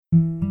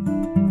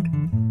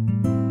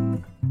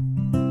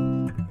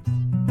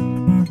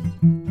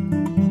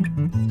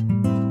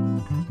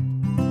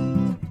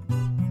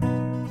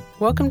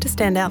Welcome to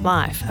Standout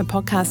Life, a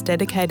podcast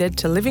dedicated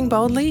to living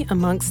boldly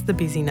amongst the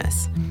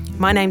busyness.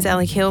 My name's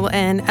Ali Hill,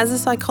 and as a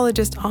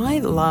psychologist, I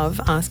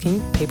love asking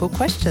people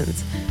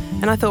questions.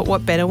 And I thought,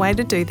 what better way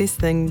to do this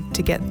than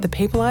to get the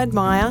people I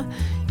admire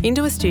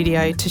into a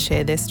studio to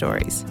share their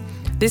stories.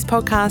 This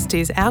podcast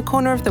is our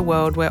corner of the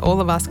world where all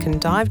of us can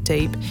dive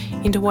deep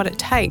into what it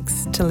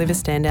takes to live a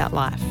standout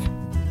life.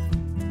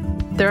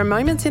 There are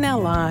moments in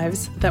our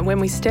lives that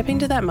when we step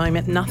into that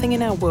moment, nothing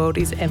in our world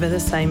is ever the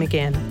same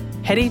again.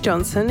 Hetty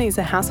Johnson is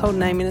a household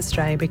name in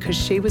Australia because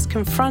she was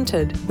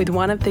confronted with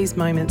one of these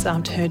moments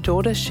after her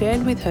daughter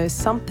shared with her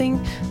something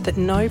that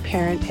no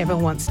parent ever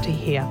wants to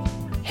hear.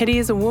 Hetty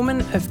is a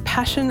woman of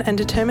passion and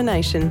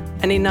determination,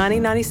 and in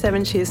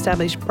 1997 she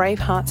established Brave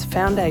Hearts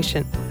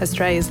Foundation,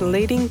 Australia's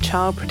leading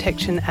child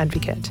protection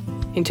advocate.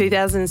 In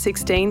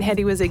 2016,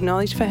 Hetty was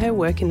acknowledged for her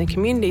work in the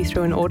community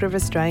through an Order of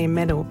Australia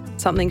medal,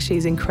 something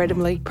she's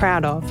incredibly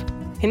proud of.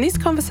 In this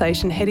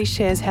conversation, Hetty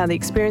shares how the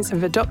experience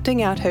of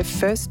adopting out her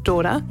first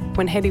daughter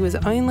when Hetty was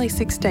only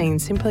 16,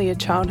 simply a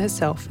child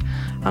herself,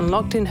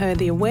 unlocked in her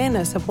the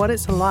awareness of what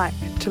it's like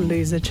to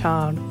lose a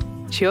child.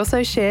 She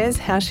also shares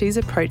how she's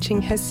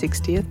approaching her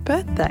 60th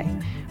birthday,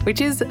 which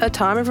is a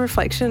time of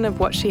reflection of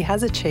what she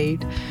has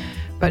achieved,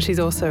 but she's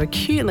also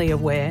acutely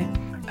aware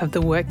of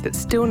the work that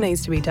still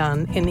needs to be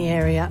done in the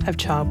area of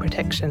child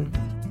protection.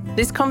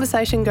 This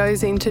conversation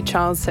goes into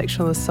child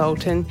sexual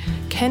assault and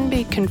can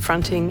be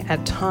confronting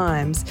at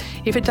times.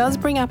 If it does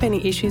bring up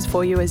any issues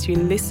for you as you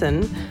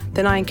listen,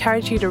 then I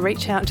encourage you to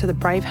reach out to the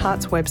Brave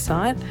Hearts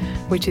website,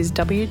 which is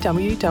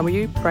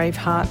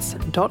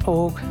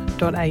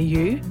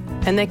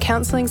www.bravehearts.org.au, and their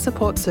counselling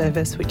support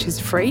service, which is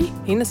free.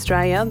 In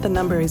Australia, the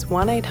number is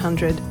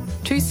 1800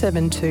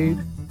 272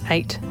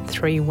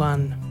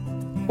 831.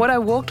 What I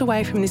walked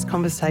away from this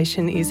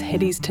conversation is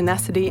Hetty's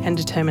tenacity and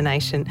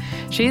determination.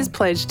 She has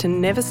pledged to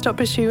never stop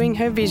pursuing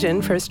her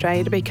vision for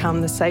Australia to become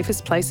the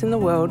safest place in the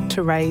world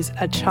to raise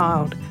a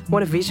child.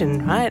 What a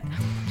vision, right?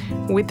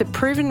 With the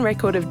proven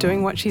record of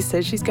doing what she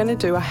says she's going to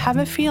do, I have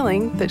a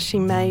feeling that she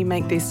may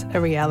make this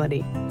a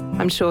reality.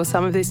 I'm sure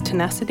some of this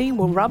tenacity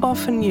will rub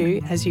off on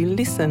you as you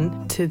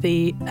listen to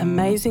the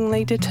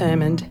amazingly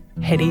determined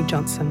Hetty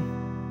Johnson.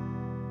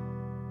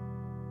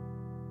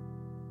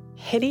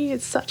 Hetty,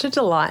 it's such a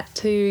delight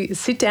to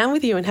sit down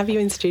with you and have you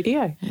in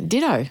studio.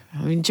 Ditto.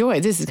 I enjoy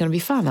it. This is going to be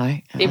fun, though.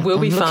 It will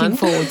be fun. Looking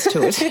forward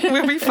to it. It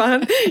will be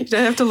fun. You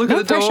don't have to look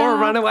at the door or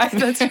run away.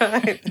 That's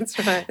right. That's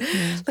right.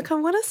 Yeah. Look, I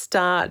want to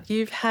start.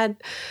 You've had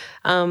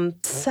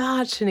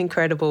such an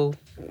incredible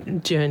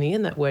journey,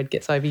 and that word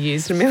gets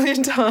overused a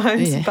million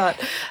times, but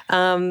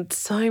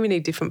so many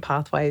different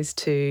pathways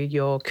to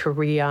your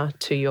career,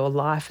 to your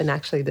life, and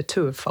actually the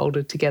two have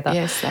folded together.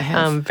 Yes, they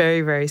have.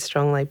 Very, very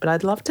strongly. But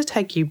I'd love to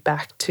take you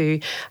back to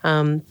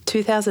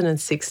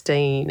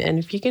 2016, and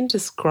if you can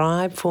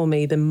describe for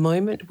me the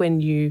moment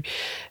when you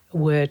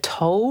were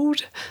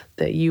told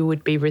that you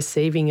would be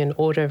receiving an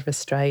Order of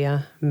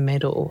Australia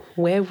medal.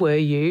 Where were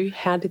you?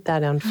 How did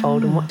that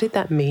unfold and what did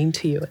that mean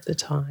to you at the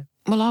time?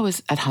 Well, I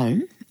was at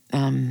home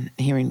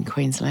here in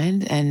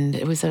Queensland, and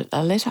it was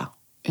a letter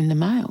in the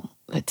mail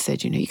that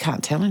said, you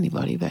can't tell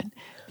anybody, but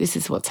this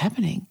is what's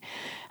happening.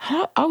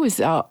 I was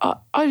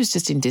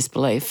just in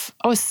disbelief.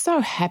 I was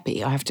so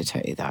happy, I have to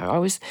tell you, though. I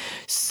was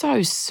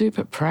so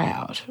super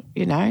proud,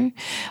 I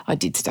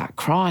did start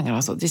crying and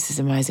I thought, this is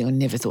amazing. I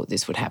never thought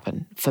this would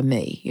happen for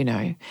me,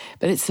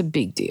 But it's a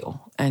big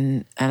deal.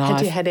 And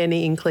had you had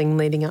any inkling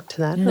leading up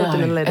to that? No. Or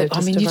did a letter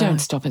just you don't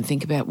stop and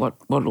think about what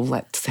all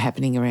that's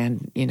happening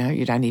around,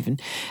 you don't even,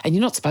 and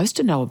you're not supposed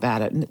to know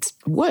about it. And it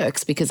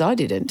works because I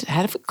didn't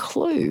have a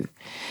clue.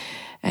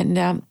 And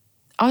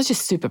I was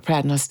just super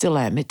proud, and I still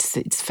am.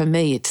 It's for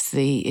me. It's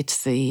the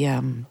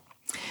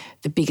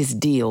biggest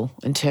deal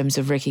in terms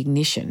of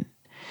recognition,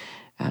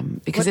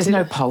 because there's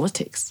no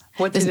politics.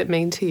 What did it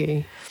mean to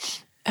you?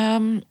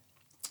 I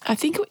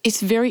think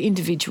it's very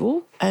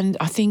individual, and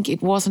I think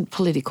it wasn't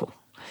political.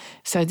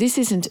 So this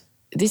isn't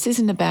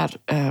about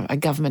a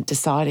government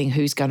deciding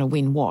who's going to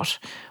win what,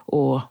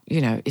 or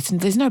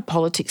there's no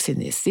politics in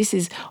this. This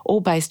is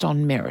all based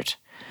on merit.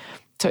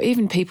 So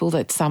even people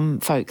that some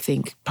folk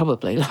think,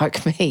 probably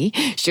like me,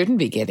 shouldn't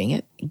be getting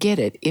it, get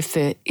it if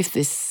the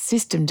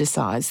system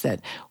decides that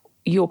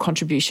your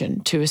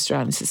contribution to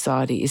Australian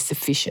society is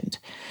sufficient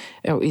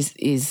or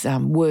is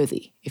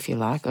worthy, if you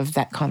like, of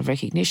that kind of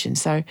recognition.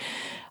 So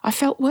I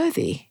felt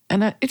worthy,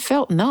 and it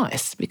felt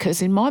nice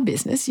because in my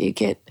business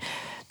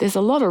there's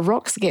a lot of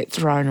rocks get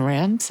thrown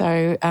around.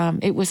 So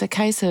it was a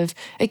case of,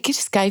 it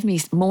just gave me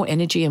more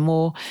energy and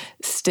more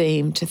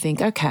steam to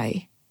think,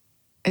 okay,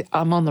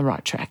 I'm on the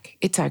right track.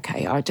 It's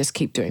okay. I just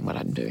keep doing what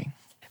I'm doing.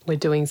 We're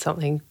doing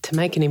something to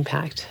make an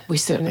impact. We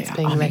certainly are.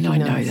 I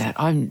know that.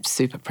 I'm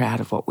super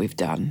proud of what we've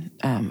done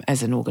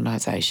as an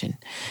organisation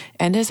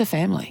and as a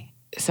family.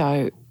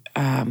 So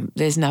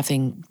there's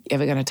nothing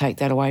ever going to take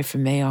that away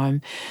from me.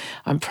 I'm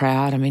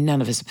proud. I mean, none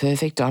of us are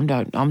perfect.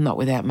 I'm not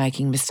without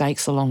making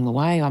mistakes along the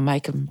way. I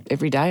make them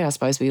every day. I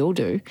suppose we all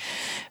do.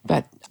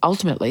 But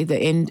ultimately,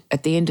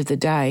 at the end of the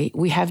day,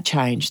 we have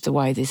changed the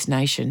way this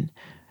nation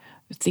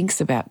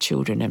thinks about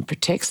children and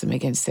protects them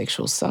against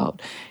sexual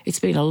assault. It's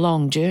been a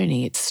long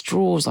journey. It's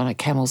straws on a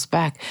camel's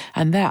back,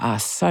 and there are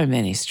so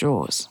many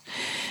straws.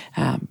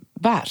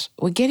 But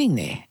we're getting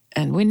there,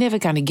 and we're never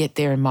going to get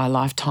there in my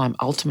lifetime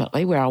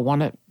ultimately where I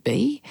want to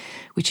be,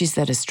 which is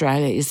that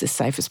Australia is the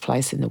safest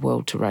place in the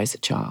world to raise a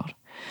child,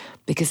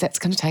 because that's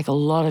going to take a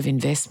lot of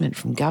investment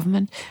from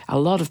government, a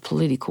lot of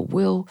political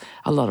will,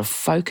 a lot of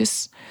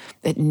focus.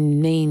 It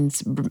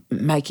means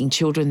making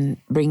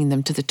children, bringing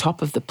them to the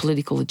top of the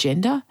political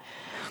agenda.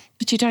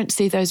 But you don't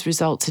see those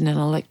results in an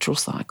electoral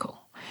cycle.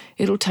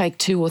 It'll take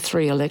 2 or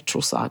 3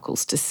 electoral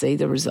cycles to see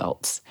the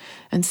results.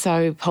 And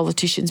so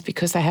politicians,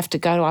 because they have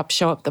to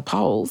show up the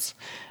polls,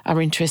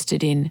 are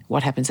interested in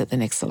what happens at the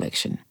next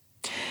election.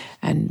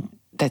 And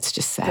that's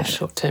just sad. The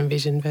short-term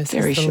vision versus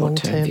very the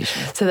long-term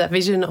vision. So that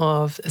vision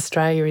of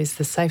Australia is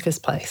the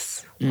safest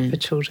place for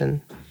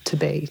children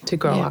to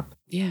grow up.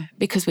 Yeah,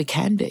 because we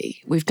can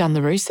be. We've done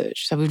the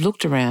research. So we've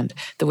looked around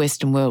the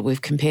Western world.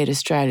 We've compared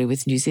Australia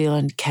with New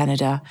Zealand,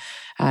 Canada,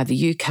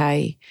 the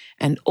UK,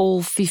 and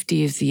all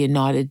 50 of the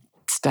United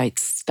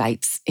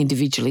States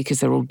individually, because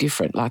they're all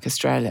different like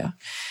Australia.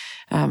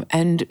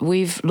 And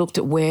we've looked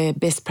at where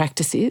best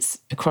practice is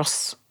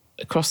across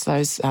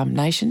those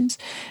nations,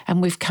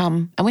 and we've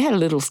come, and we had a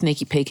little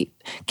sneaky peek at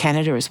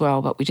Canada as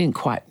well, but we didn't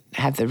quite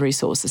have the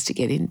resources to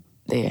get in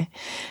there.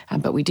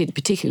 But we did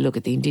particularly look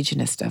at the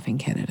Indigenous stuff in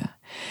Canada.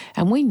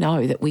 And we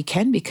know that we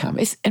can become,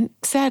 and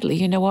sadly,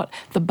 you know what,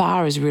 the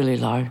bar is really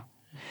low.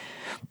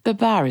 The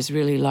bar is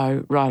really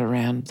low right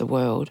around the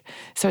world.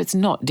 So it's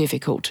not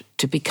difficult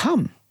to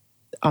become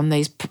on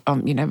these,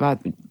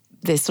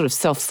 there's sort of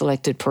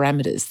self-selected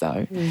parameters,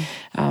 though,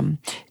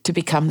 to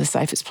become the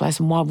safest place.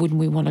 And why wouldn't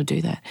we want to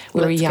do that?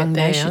 We're a young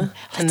nation.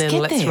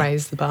 Let's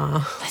raise the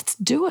bar. Let's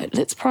do it.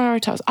 Let's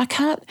prioritise. I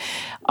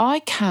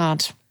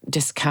can't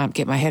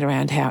get my head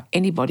around how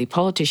anybody,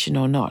 politician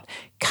or not,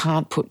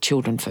 can't put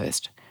children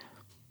first.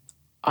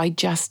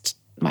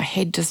 My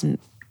head doesn't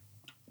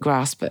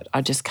grasp it.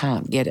 I just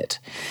can't get it.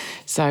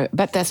 So,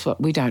 but that's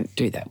what, we don't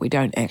do that. We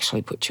don't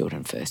actually put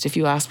children first. If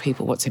you ask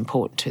people what's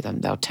important to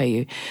them, they'll tell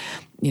you,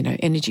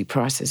 energy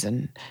prices,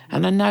 and I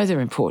know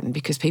they're important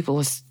because people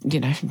are,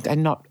 they're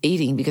not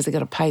eating because they've got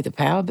to pay the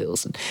power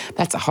bills, and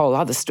that's a whole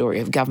other story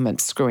of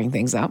government screwing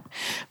things up.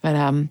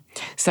 But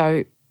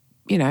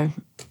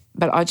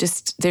but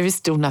there is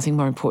still nothing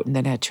more important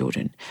than our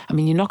children. I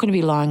mean, you're not going to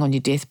be lying on your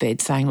deathbed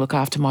saying, look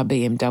after my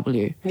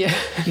BMW. Yeah.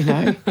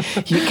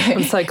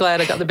 I'm so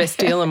glad I got the best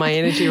deal on my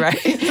energy rate.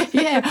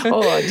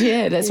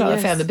 That's right. I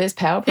found the best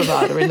power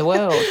provider in the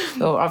world.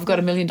 Or I've got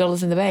 $1 million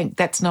in the bank.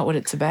 That's not what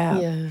it's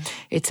about. Yeah.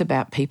 It's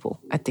about people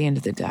at the end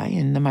of the day,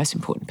 and the most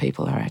important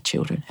people are our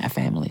children, our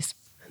families.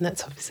 And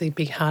that's obviously a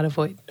big part of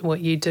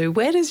what you do.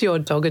 Where does your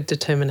dogged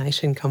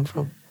determination come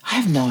from? I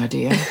have no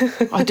idea.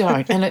 I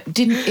don't. And it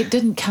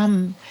didn't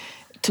come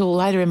till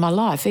later in my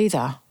life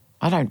either.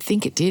 I don't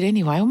think it did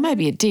anyway. Or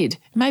maybe it did.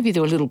 Maybe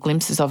there were little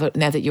glimpses of it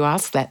now that you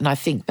ask that and I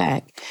think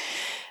back.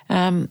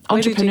 Where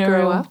did you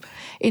grow up?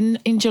 In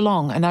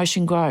Geelong and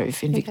Ocean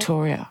Grove in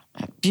Victoria.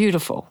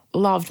 Beautiful.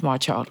 Loved my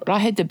childhood. I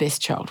had the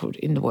best childhood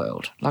in the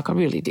world. Like, I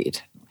really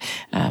did.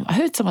 I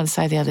heard someone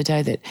say the other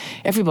day that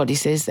everybody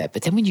says that,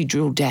 but then when you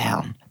drill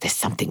down, there's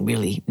something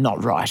really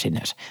not right in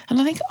it.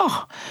 And I think,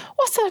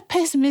 what's so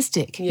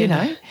pessimistic,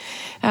 Of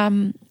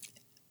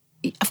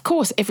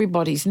course,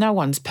 no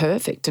one's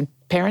perfect and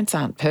parents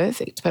aren't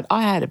perfect, but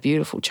I had a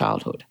beautiful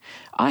childhood.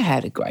 I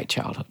had a great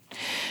childhood.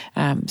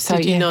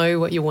 Did you know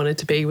what you wanted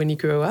to be when you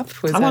grew up?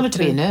 I wanted to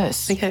be a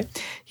nurse. Okay.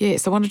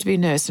 Yes, I wanted to be a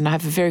nurse, and I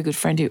have a very good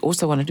friend who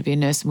also wanted to be a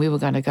nurse, and we were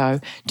going to go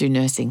do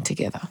nursing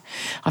together.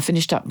 I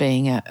finished up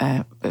being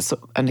an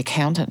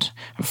accountant,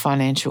 a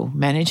financial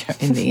manager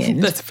in the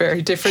end. That's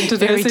very different to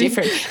very nursing.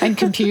 different, and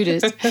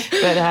computers.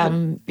 But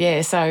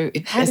so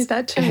how did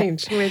that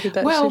change? Where did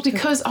that? Well, shift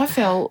because I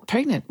fell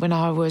pregnant when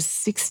I was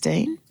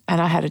 16. And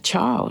I had a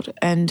child,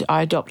 and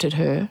I adopted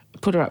her,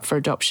 put her up for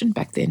adoption.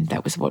 Back then,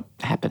 that was what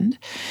happened.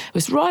 It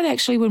was right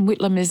actually when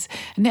Whitlam is,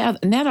 now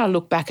that I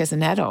look back as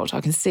an adult,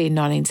 I can see in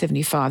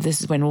 1975, this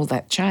is when all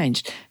that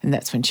changed, and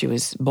that's when she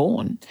was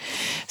born.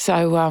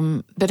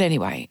 So, but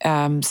anyway,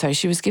 so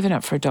she was given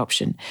up for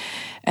adoption.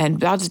 And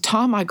by the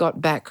time I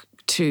got back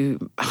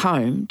to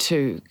home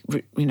so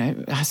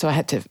I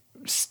had to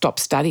stop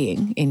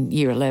studying in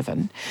year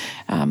 11,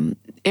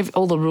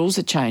 all the rules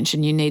had changed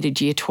and you needed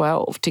year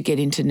 12 to get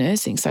into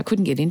nursing, so I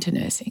couldn't get into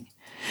nursing.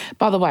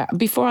 By the way,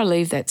 before I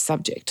leave that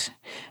subject,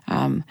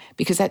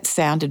 because that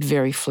sounded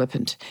very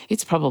flippant,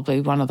 it's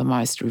probably one of the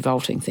most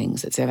revolting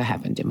things that's ever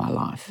happened in my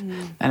life.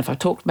 And if I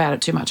talk about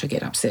it too much, I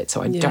get upset,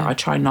 so I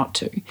try not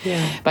to.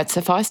 Yeah. But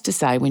suffice to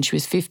say, when she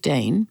was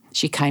 15,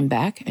 she came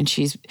back, and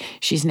she's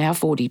now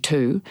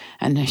 42,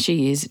 and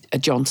she is a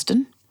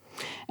Johnston,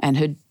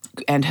 and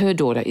her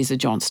daughter is a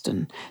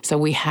Johnston. So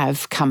we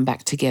have come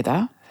back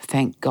together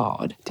thank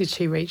God. Did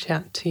she reach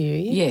out to you?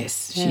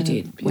 Yes, she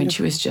did when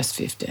she was just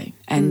 15.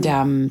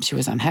 And she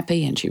was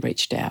unhappy and she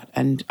reached out.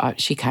 And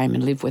she came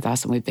and lived with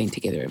us and we've been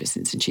together ever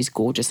since. And she's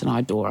gorgeous and I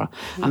adore her.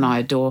 And I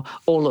adore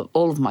all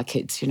of my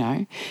kids, you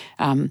know.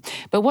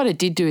 But what it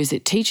did do is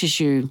it teaches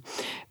you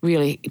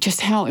really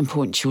just how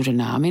important children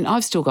are. I mean,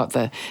 I've still got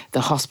the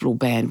hospital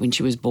band when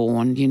she was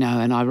born, you know,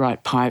 and I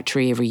write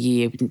poetry every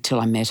year until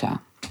I met her.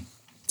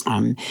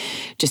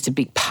 Just a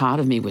big part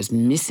of me was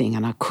missing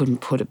and I couldn't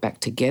put it back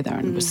together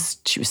and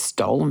she was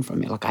stolen from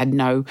me. Like I had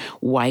no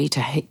way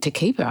to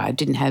keep her. I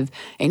didn't have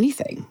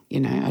anything, you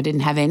know. I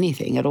didn't have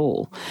anything at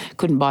all.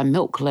 Couldn't buy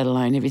milk, let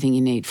alone everything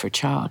you need for a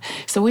child.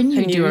 So when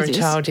you were a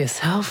child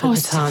yourself at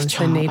the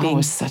time, I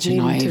was such a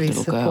naive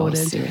little girl,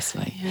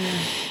 seriously.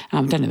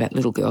 I don't know about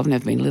little girl. I've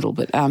never been little,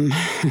 but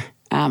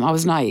I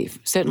was naive.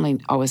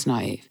 Certainly I was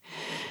naive.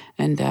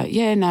 And,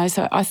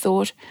 so I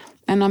thought,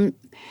 and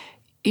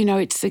you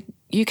know,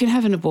 you can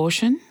have an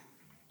abortion,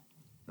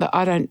 but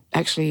I don't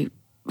actually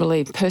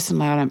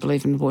personally I don't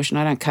believe in abortion.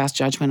 I don't cast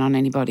judgment on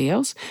anybody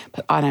else,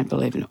 but I don't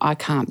believe in it. I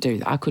can't do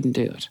that. I couldn't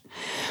do it.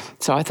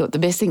 So I thought the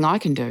best thing I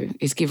can do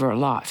is give her a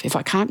life. If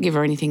I can't give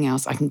her anything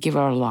else, I can give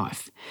her a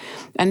life.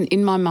 And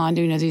in my mind,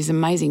 you know, there's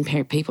amazing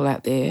people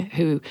out there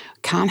who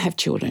can't have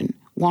children,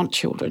 want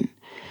children,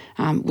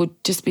 would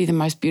just be the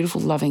most beautiful,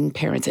 loving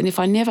parents. And if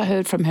I never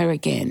heard from her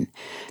again,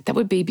 that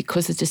would be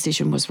because the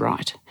decision was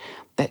right,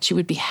 that she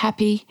would be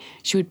happy,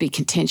 she would be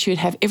content, she would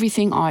have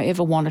everything I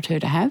ever wanted her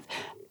to have,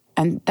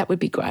 and that would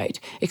be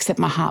great, except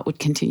my heart would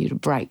continue to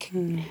break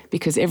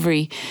because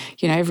every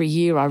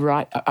year I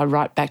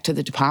write back to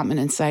the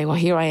department and say, well,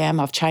 here I am,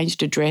 I've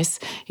changed address,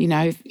 you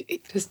know.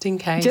 Just in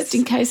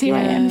case. Here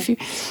I am.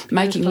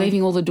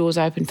 Leaving all the doors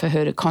open for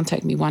her to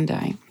contact me one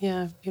day.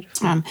 Yeah,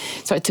 beautiful.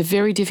 So it's a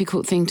very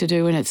difficult thing to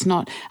do and it's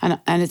not, and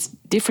it's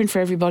different for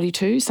everybody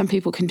too. Some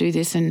people can do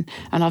this and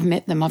I've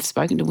met them, I've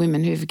spoken to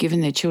women who've given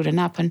their children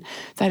up and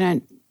they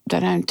don't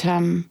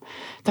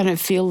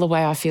feel the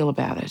way I feel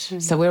about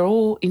it. So we're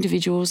all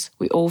individuals.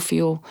 We all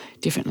feel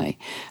differently.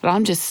 But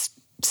I'm just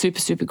super,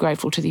 super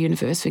grateful to the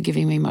universe for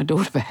giving me my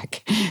daughter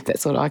back.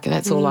 That's all I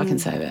can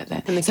say about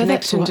that. And the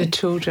connection to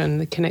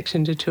children,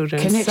 connection to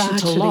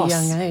loss,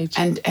 at a young age,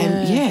 and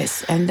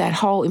yes, and that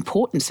whole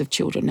importance of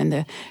children,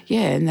 and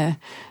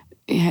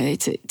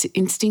it's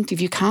instinctive.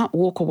 You can't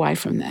walk away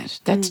from that.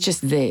 That's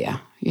just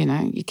there. You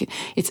know,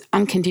 it's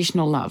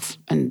unconditional love,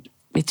 and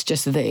it's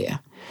just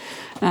there.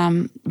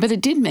 But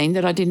it did mean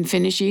that I didn't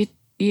finish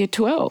year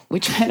 12,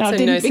 which meant I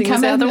didn't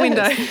become out the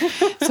window.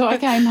 So I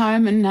came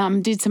home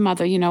and did some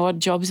other, odd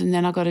jobs, and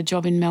then I got a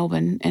job in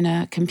Melbourne in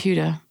a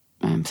computer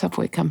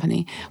software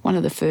company, one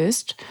of the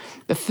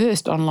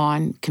first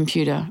online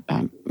computer,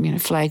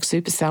 flag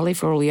Super Sally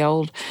for all the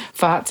old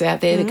farts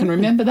out there that can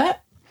remember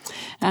that.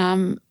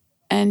 And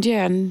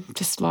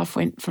just life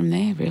went from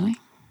there really,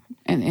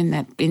 and in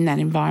that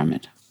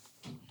environment.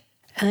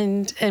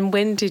 And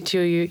when did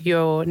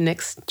your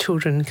next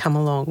children come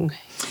along?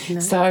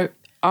 So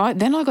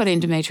then I got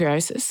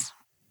endometriosis,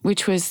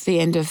 which was the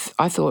end of,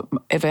 I thought,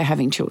 ever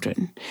having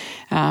children.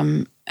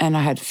 And I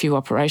had a few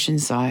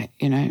operations.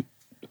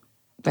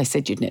 They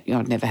said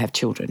I'd never have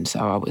children, so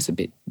I was a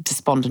bit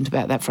despondent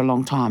about that for a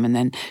long time, and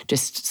then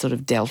just sort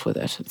of dealt with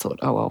it and thought,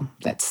 oh, well,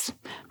 that's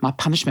my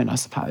punishment, I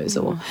suppose,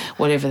 or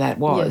whatever that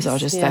was.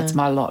 Yes, that's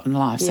my lot in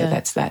life, so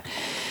that's that.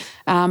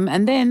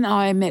 And then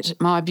I met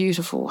my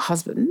beautiful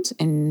husband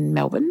in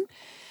Melbourne,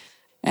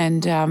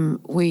 and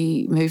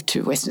we moved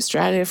to Western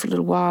Australia for a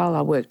little while.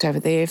 I worked over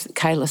there for the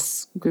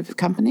Kalis group of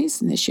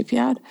companies in their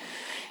shipyard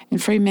in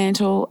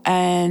Fremantle,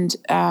 and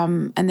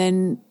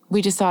then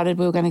we decided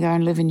we were going to go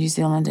and live in New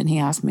Zealand, and he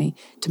asked me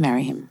to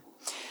marry him.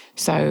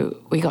 So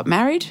we got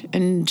married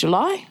in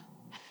July,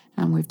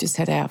 and we've just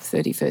had our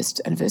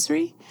 31st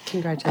anniversary.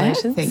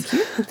 Congratulations. Thank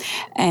you.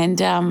 And,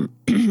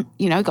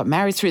 got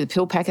married, threw the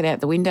pill packet out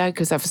the window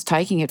because I was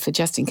taking it for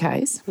just in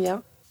case.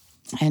 Yeah.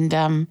 And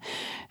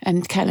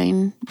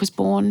Kayleen was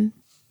born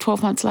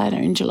 12 months later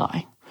in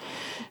July.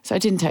 So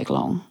it didn't take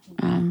long.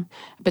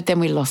 But then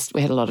we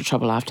had a lot of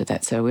trouble after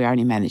that, so we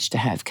only managed to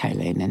have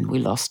Kayleen, and we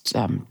lost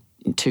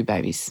 2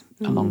 babies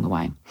along the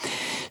way.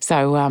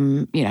 So,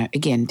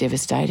 again,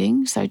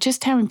 devastating. So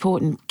just how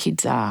important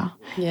kids are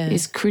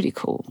is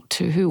critical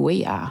to who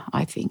we are,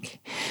 I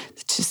think.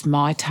 It's just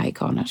my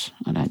take on it.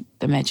 I don't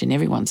imagine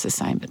everyone's the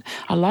same, but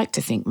I like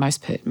to think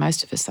most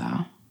of us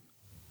are.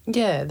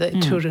 Yeah,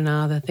 that children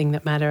are the thing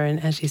that matter,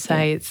 and as you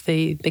say, it's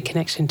the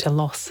connection to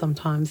loss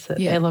sometimes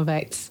that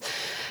elevates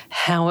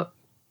how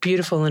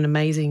beautiful and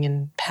amazing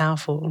and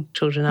powerful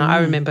children are. I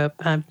remember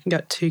I've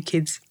got 2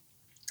 kids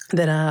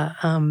that are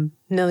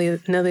nearly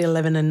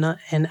 11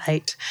 and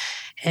 8.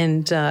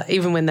 And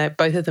even when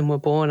both of them were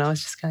born, I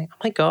was just going, oh,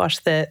 my gosh,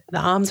 the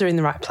arms are in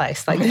the right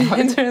place. Like the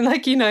hands are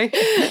like, Did I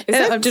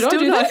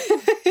do that?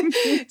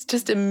 It's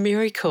just a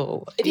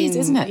miracle. It is,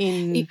 isn't it?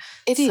 In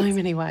it so is.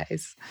 many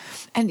ways.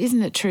 And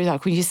isn't it true,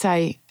 like when you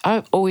say,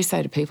 I always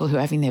say to people who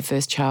are having their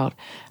first child,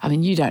 I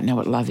mean, you don't know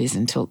what love is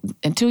until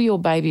your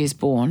baby is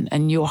born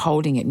and you're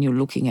holding it and you're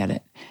looking at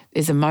it.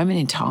 There's a moment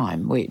in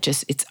time where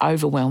it's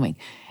overwhelming.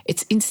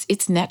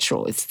 It's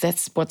natural.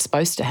 That's what's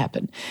supposed to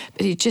happen.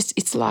 But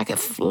it's like a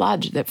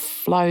flood that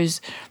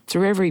flows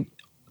through every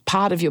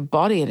part of your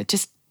body, and it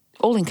just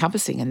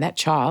all-encompassing, and that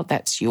child,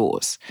 that's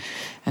yours.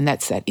 And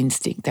that's that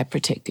instinct, that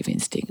protective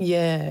instinct.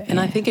 Yeah, and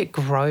I think it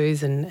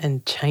grows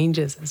and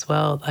changes as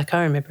well. Like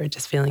I remember it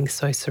just feeling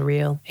so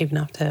surreal, even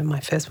after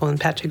my firstborn,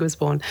 Patrick, was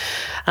born,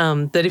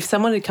 that if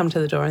someone had come to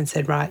the door and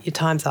said, right, your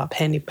time's up,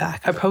 hand it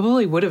back, I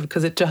probably would have,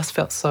 because it just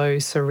felt so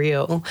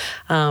surreal.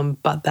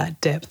 But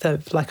that depth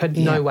of, like,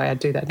 no way I'd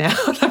do that now.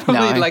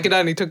 Like it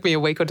only took me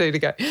a week or two to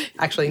go,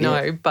 actually,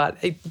 no.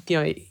 But,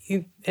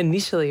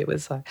 initially it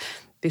was like,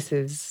 this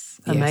is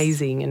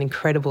amazing and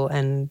incredible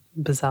and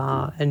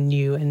bizarre and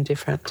new and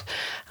different.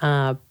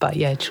 But,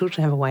 yeah,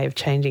 children have a way of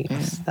changing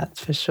us, that's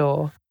for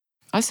sure.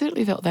 I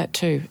certainly felt that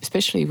too,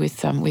 especially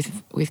with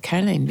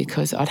Kayleen,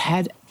 because I'd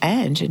had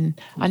Ange and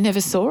I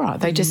never saw her.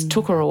 They just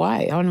took her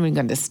away. I'm not even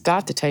going to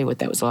start to tell you what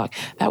that was like.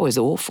 That was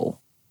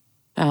awful.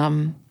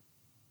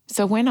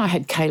 So when I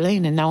had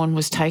Kayleen and no one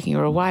was taking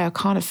her away, I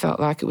kind of felt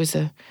like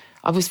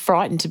I was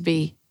frightened to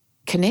be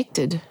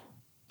connected.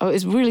 Oh, it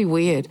was really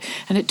weird.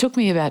 And it took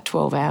me about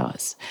 12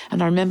 hours.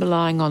 And I remember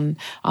lying on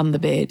the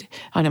bed.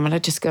 I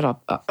just got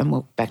up and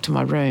walked back to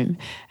my room,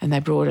 and they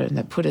brought her and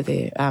they put her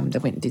there. They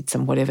went and did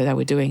some whatever they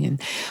were doing,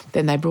 and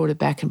then they brought her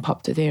back and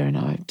popped her there, and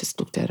I just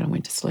looked at her and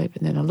went to sleep.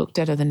 And then I looked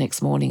at her the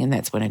next morning, and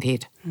that's when it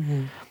hit.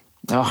 Mm-hmm.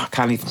 Oh, I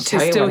can't even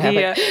tell you what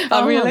happened.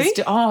 Oh, really?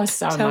 It's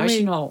so Tell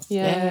emotional. Me.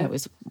 Yeah. It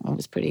was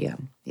pretty,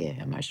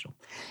 emotional.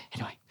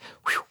 Anyway,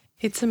 whew.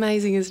 It's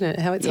amazing, isn't it,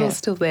 how it's all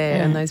still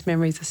there and those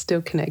memories are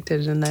still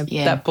connected, and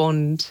that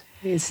bond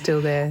is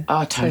still there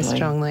so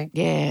strongly.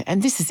 Yeah,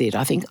 and this is it.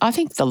 I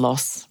think the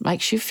loss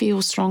makes you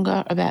feel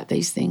stronger about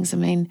these things. I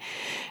mean,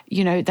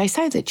 they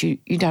say that you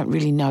don't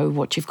really know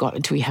what you've got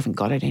until you haven't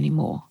got it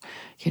anymore,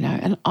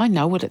 and I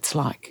know what it's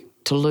like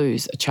to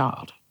lose a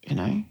child,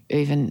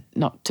 even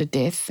not to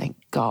death, thank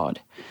God,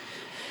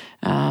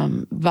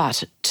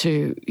 but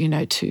to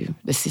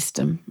the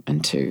system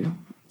and to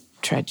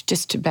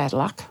just to bad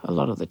luck a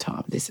lot of the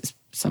time.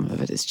 Some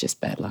of it is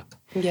just bad luck.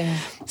 Yeah.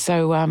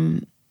 So,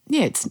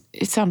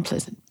 it's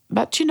unpleasant.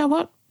 But you know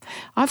what?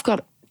 I've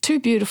got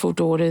 2 beautiful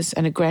daughters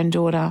and a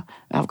granddaughter.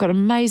 I've got an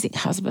amazing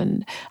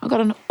husband. I've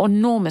got an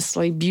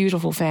enormously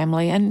beautiful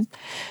family, and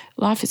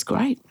life is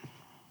great.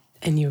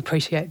 And you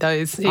appreciate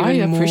those even I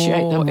appreciate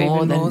more, them more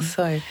even than more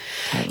so.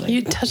 Totally.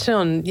 You touched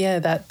on,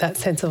 that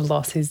sense of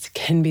loss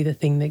can be the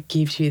thing that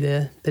gives you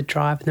the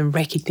drive and the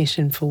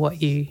recognition for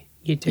what you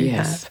do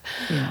have.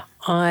 Yeah.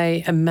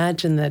 I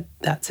imagine that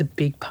that's a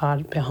big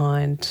part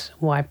behind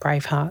why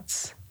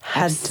Bravehearts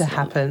had to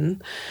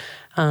happen,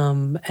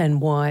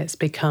 and why it's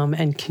become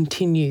and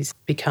continues to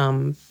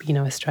become,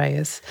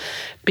 Australia's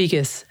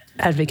biggest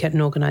advocate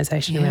and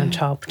organisation around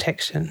child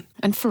protection.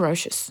 And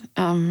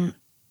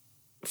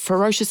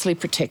ferociously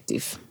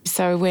protective.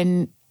 So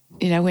when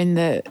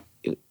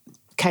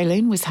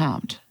Kayleen was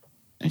harmed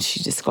and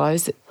she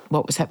disclosed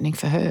what was happening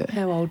for her.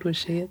 How old was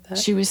she at that?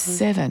 She was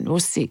 7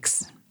 or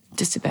 6,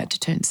 just about to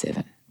turn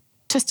 7.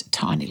 Just a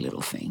tiny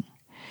little thing.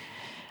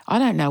 I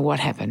don't know what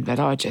happened, but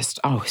I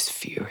was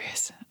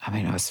furious.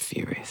 I was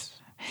furious.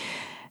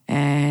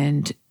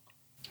 And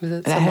was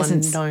it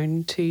someone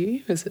known to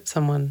you? Was it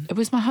someone? It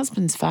was my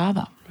husband's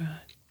father,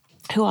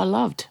 who I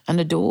loved and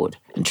adored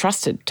and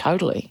trusted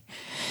totally.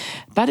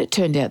 But it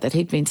turned out that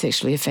he'd been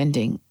sexually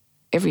offending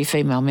every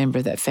female member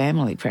of that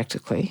family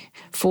practically,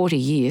 40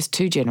 years,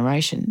 2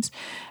 generations,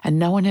 and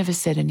no one ever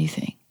said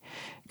anything.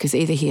 Because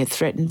either he had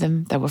threatened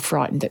them, they were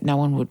frightened that no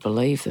one would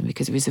believe them,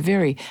 because he was a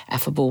very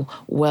affable,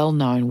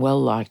 well-known,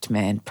 well-liked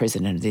man,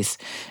 president of this,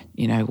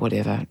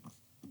 whatever,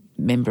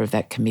 member of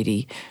that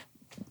committee.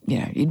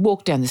 He'd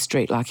walk down the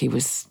street like he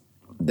was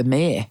the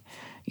mayor,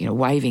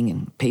 waving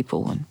at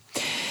people. And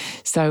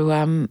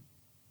so,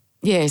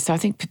 so I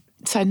think,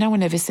 no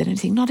one ever said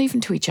anything, not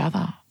even to each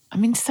other. I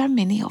mean, so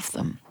many of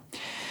them.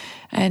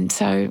 And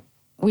so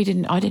I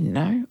didn't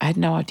know. I had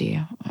no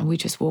idea. And we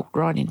just walked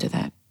right into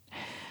that.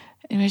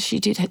 Anyway, she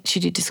did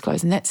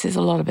disclose, and that says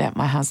a lot about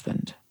my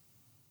husband.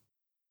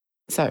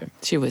 So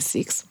she was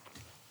 6.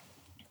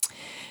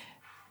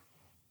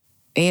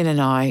 Ian and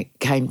I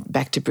came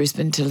back to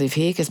Brisbane to live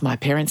here because my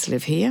parents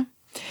live here,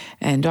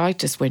 and I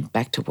just went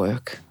back to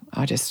work.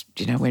 I just,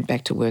 went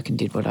back to work and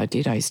did what I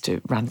did. I used to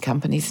run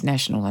companies,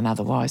 national and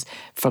otherwise,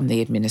 from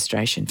the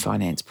administration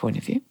finance point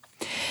of view.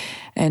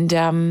 And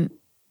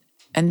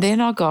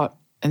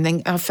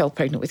then I fell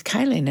pregnant with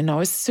Kayleen, and I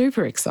was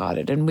super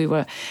excited, and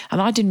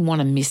I didn't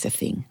want to miss a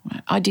thing.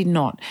 I did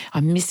not.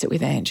 I missed it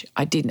with Ange.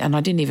 I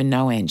didn't even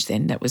know Ange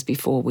then. That was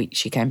before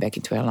she came back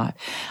into our life.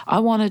 I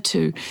wanted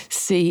to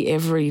see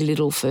every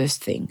little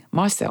first thing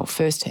myself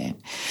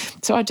firsthand.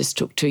 So I just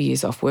took 2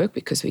 years off work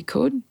because we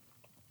could,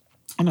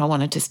 and I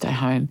wanted to stay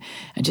home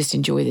and just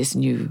enjoy this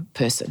new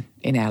person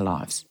in our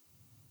lives.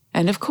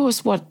 And of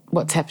course,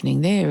 what's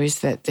happening there is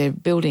that they're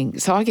building.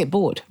 So I get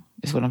bored,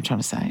 is what I'm trying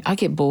to say. I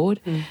get bored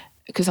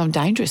because I'm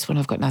dangerous when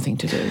I've got nothing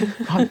to do.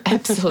 I'm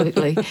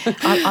absolutely.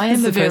 I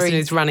am the person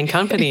who's running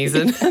companies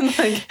and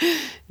like.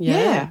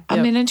 Yeah.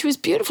 I mean, and she was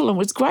beautiful and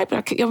was great,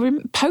 but I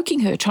remember poking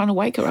her, trying to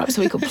wake her up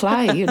so we could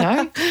play, you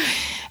know.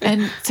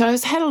 And so I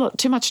had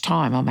too much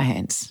time on my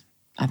hands,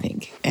 I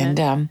think. And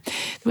there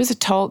was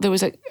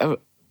a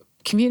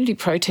community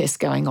protest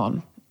going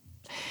on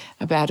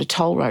about a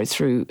toll road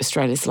through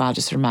Australia's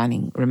largest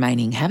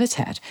remaining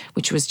habitat,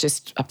 which was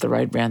just up the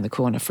road round the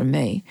corner from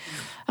me.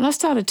 And I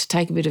started to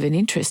take a bit of an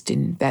interest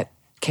in that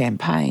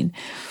campaign.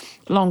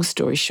 Long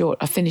story short,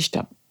 I finished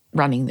up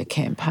running the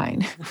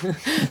campaign.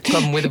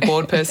 Problem with a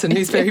bored person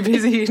who's very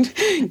busy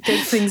and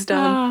gets things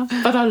done.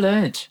 But I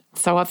learned.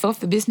 So I've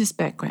got the business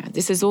background.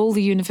 This is all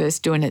the universe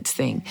doing its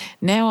thing.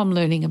 Now I'm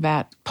learning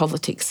about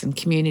politics and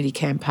community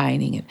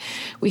campaigning. And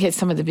we had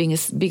some of the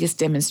biggest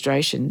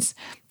demonstrations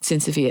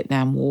since the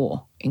Vietnam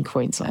War in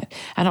Queensland.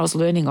 And I was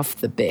learning off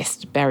the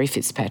best. Barry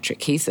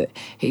Fitzpatrick, he's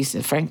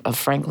of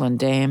Franklin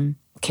Dam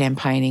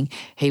campaigning.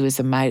 He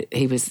was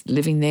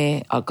living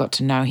there. I got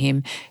to know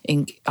him.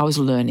 And I was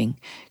learning.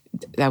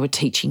 They were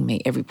teaching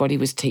me. Everybody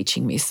was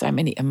teaching me. So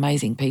many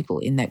amazing people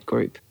in that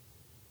group.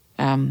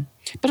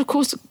 But of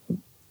course,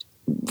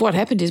 what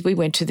happened is we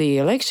went to the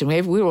election.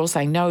 We were all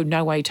saying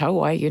no way, tow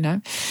way, you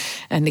know.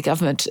 And the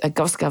government,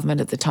 Goss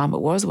government at the time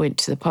it was, went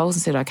to the polls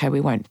and said, okay,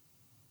 we won't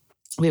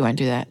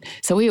do that.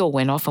 So we all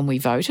went off and we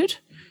voted.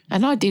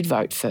 And I did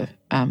vote for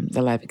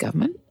the Labor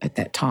government at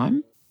that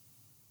time.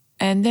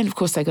 And then, of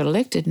course, they got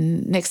elected.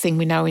 And next thing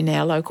we know, in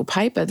our local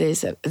paper,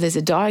 there's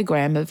a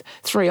diagram of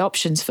 3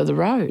 options for the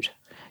road.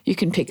 You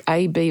can pick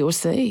A, B or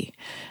C.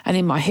 And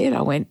in my head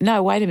I went,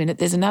 no, wait a minute,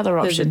 there's another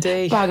option.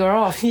 There's a D. Bugger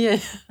off. Yeah.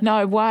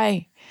 No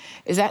way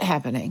is that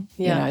happening.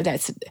 Yeah. You know,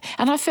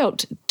 and I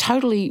felt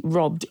totally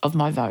robbed of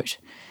my vote.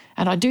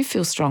 And I do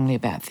feel strongly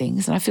about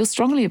things. And I feel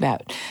strongly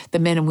about the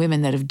men and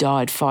women that have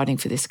died fighting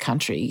for this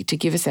country to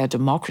give us our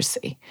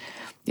democracy.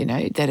 You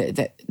know,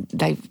 that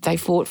they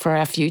fought for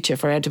our future,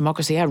 for our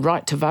democracy, our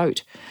right to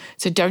vote.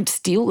 So don't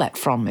steal that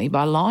from me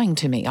by lying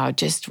to me. I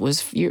just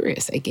was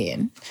furious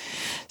again.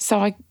 So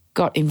I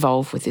got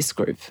involved with this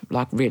group,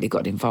 like really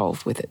got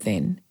involved with it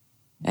then.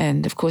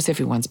 And, of course,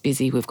 everyone's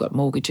busy. We've got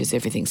mortgages,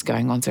 everything's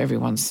going on, so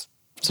everyone's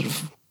sort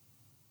of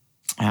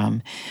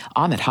I'm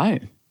at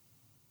home.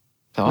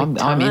 So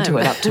I'm into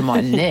it up to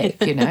my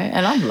neck, you know,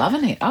 and I'm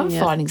loving it. I'm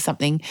finding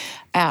something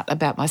out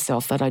about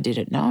myself that I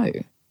didn't know.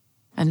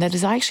 And that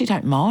is I actually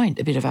don't mind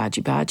a bit of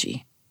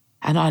argy-bargy.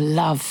 And I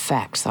love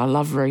facts. I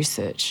love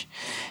research.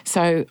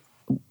 So,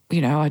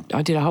 you know,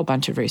 I did a whole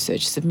bunch of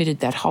research, submitted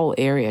that whole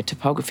area,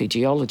 topography,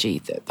 geology,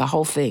 the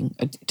whole thing,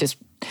 just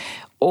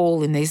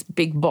all in this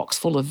big box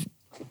full of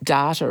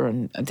data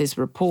and this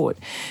report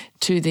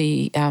to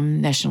the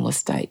National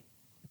Estate.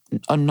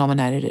 I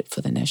nominated it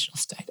for the National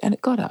Estate and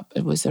it got up.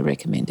 It was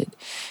recommended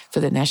for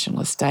the National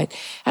Estate.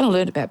 And I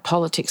learned about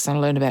politics and I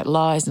learned about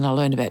lies and I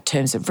learned about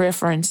terms of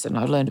reference and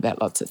I learned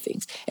about lots of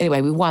things.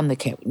 Anyway, we won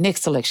the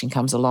next election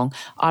comes along.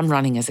 I'm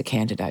running as a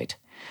candidate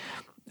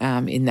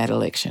in that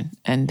election.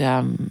 And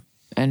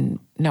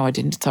no, I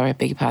didn't. Sorry, I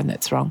beg your pardon,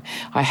 that's wrong.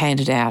 I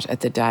handed out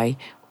at the day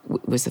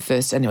was the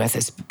first. Anyway,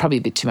 there's probably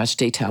a bit too much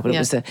detail, but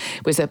it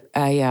was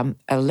a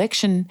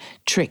election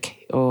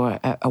trick or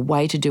a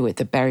way to do it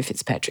that Barry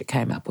Fitzpatrick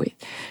came up with,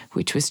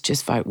 which was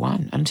just vote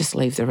one and just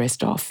leave the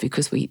rest off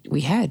because we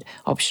had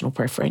optional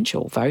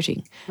preferential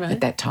voting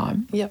at that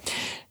time. Yep.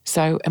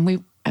 So,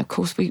 and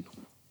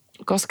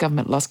Goss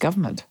government lost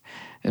government.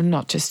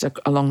 Not just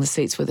along the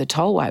seats where the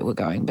tollway were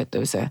going, but there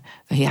was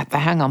they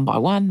hung on by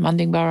one,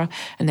 Mundingborough,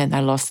 and then they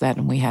lost that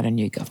and we had a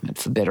new government,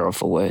 for better or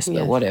for worse,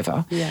 but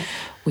whatever. Yeah.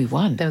 We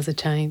won. There was a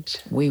change.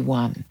 We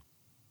won.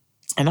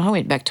 And I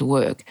went back to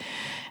work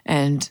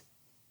and,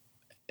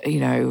 you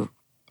know,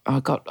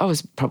 I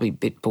was probably a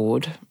bit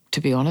bored,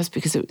 to be honest,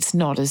 because it's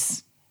not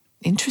as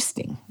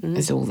interesting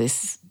as all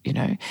this, you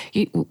know.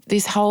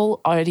 This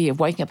whole idea of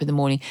waking up in the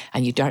morning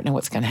and you don't know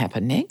what's going to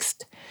happen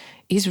next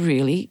is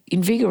really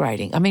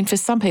invigorating. I mean, for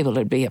some people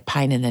it'd be a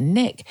pain in the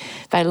neck.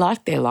 They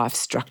like their life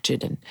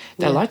structured and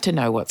they like to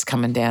know what's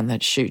coming down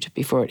that chute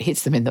before it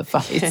hits them in the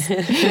face.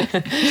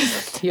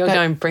 You're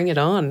going, bring it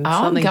on,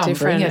 something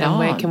different, and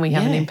where can we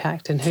have an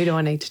impact and who do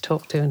I need to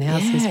talk to and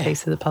how's this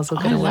piece of the puzzle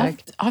going to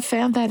work? I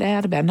found that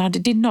out about, and I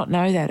did not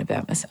know that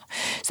about myself.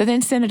 So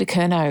then Senator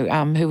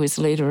Curnow, who was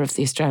leader of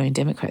the Australian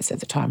Democrats at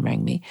the time,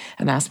 rang me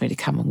and asked me to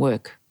come and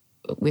work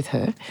with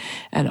her,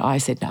 and I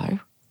said no.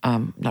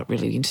 Not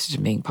really interested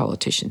in being a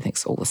politician,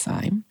 thanks all the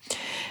same.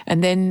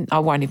 And then I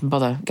won't even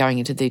bother going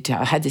into detail.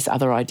 I had this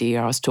other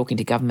idea. I was talking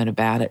to government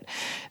about it.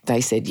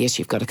 They said, yes,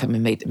 you've got to come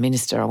and meet the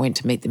minister. I went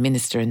to meet the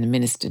minister and the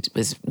minister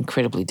was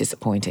incredibly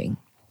disappointing.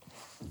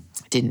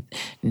 Didn't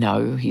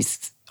know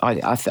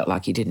I felt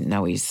like he didn't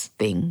know his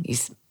thing,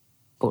 his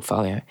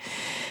portfolio.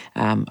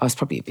 I was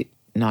probably a bit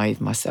naive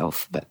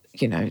myself, but,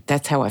 you know,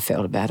 that's how I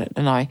felt about it.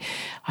 And I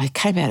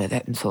came out of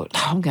that and thought,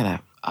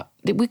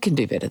 we can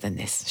do better than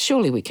this.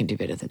 Surely we can do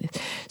better than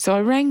this. So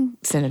I rang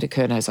Senator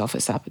Curnow's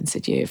office up and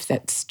said, if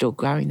that's still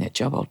going, that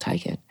job, I'll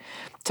take it.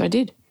 So I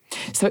did.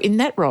 So in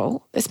that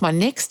role, that's my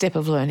next step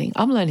of learning.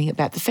 I'm learning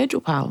about the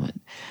federal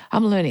parliament.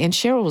 I'm learning, and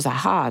Cheryl was a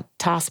hard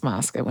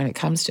taskmaster when it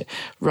comes to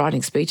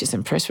writing speeches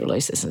and press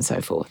releases and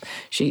so forth.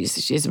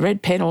 She's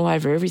red pen all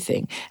over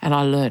everything, and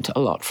I learnt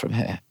a lot from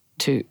her.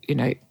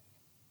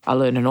 I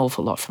learned an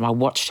awful lot from her. I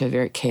watched her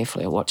very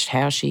carefully. I watched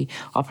how she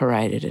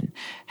operated and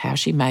how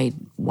she made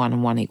 1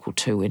 and 1 equal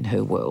 2 in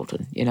her world,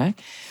 and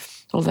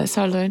all that.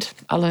 So I learned.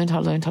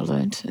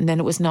 And then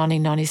it was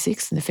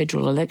 1996, and the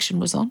federal election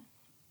was on.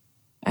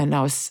 And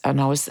I was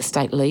the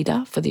state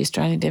leader for the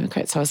Australian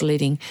Democrats. So I was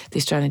leading the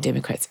Australian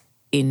Democrats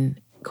in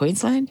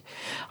Queensland.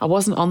 I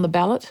wasn't on the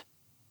ballot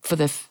for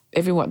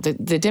everyone.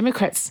 The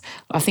Democrats,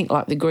 I think,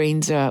 like the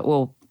Greens,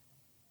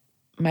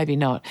 maybe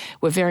not,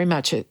 were very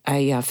much a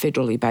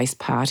federally based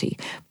party.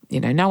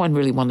 No one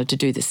really wanted to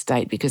do the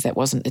state because that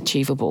wasn't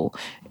achievable.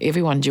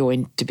 Everyone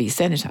joined to be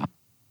senator.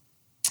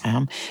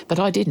 But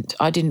I didn't.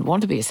 I didn't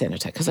want to be a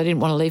senator because I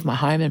didn't want to leave my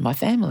home and my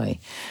family.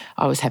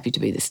 I was happy to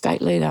be the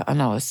state leader, and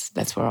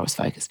that's where I was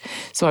focused.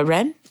 So I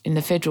ran in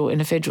a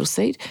federal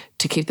seat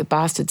to keep the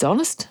bastards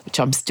honest, which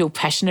I'm still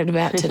passionate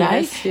about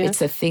today. Yes. It's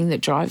the thing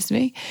that drives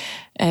me.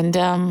 And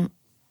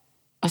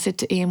I said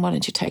to Ian, why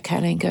don't you take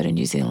Kayleen, go to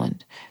New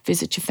Zealand,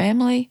 visit your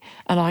family,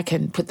 and I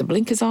can put the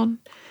blinkers on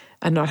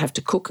and not have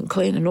to cook and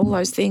clean and all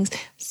those things.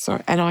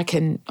 And I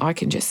can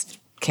just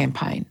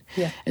campaign.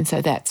 Yeah. And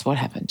so that's what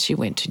happened. She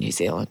went to New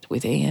Zealand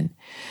with Ian,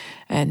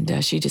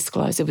 and she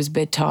disclosed it was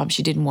bedtime.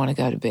 She didn't want to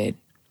go to bed.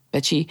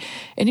 But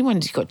anyone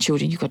who's got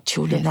children, you've got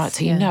children,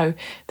 yes, right? So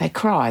they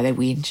cry, they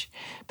whinge,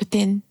 but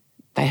then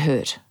they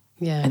hurt.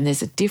 Yeah. And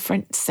there's a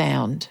different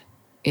sound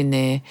in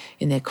their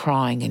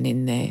crying and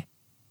in their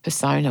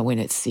persona when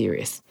it's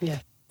serious. Yeah.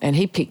 And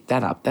he picked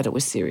that up, that it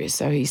was serious.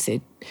 So he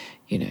said,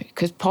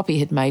 because Poppy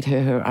had made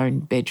her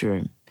own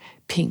bedroom,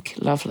 pink,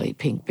 lovely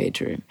pink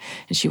bedroom,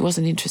 and she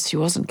wasn't interested. She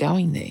wasn't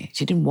going there.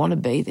 She didn't want to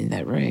be in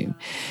that room.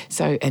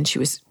 So, and she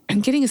was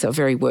getting herself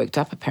very worked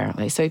up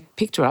apparently. So he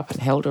picked her up and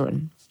held her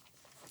and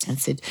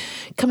said,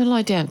 "Come and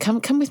lie down.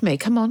 Come with me.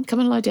 Come on, come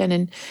and lie down,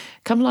 and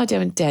come lie down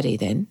with Daddy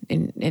then,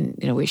 in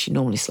where she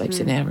normally sleeps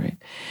in our room."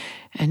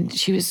 And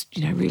she was,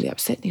 really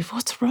upset. And he said,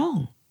 "What's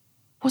wrong?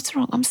 What's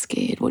wrong? I'm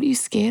scared. What are you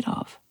scared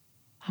of?"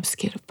 "I'm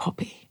scared of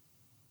Poppy."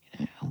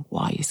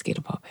 "Why are you scared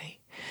of Poppy?"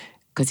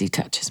 "Because he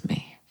touches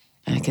me.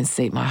 And I can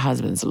see my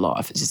husband's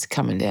life is just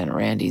coming down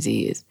around his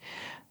ears."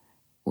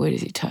 "Where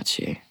does he touch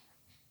you?"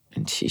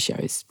 And she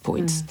shows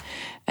points.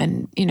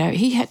 And,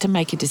 he had to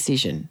make a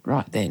decision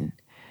right then.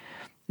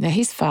 Now,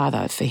 his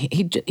father,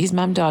 his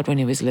mum died when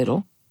he was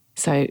little,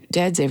 so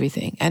Dad's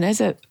everything. And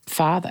as a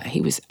father, he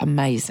was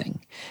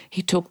amazing.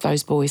 He took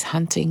those boys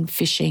hunting,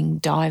 fishing,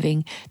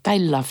 diving. They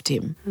loved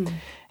him,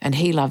 and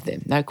he loved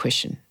them, no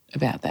question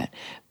about that.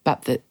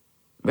 But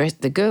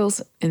the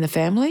girls in the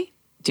family,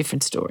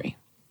 different story.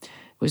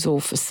 It was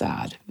all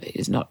facade. It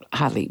was not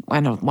hardly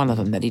one of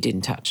them that he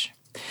didn't touch.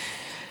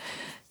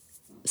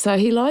 So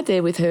he lied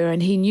there with her,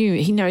 and he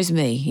knows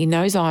me. He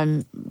knows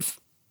I'm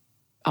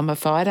a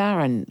fighter,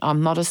 and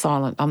I'm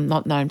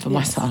not known for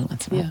my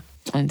silence. Right? Yeah.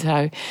 And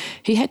so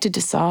he had to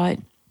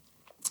decide.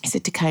 He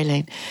said to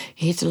Kayleen,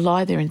 he had to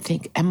lie there and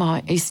think,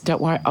 he said,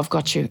 "Don't worry, I've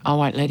got you. I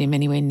won't let him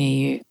anywhere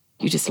near you.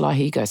 You just lie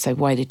here." You go. So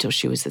waited till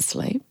she was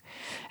asleep.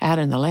 Out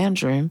in the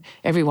lounge room,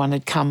 everyone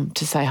had come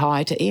to say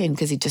hi to Ian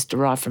because he'd just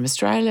arrived from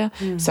Australia,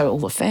 so all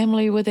the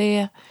family were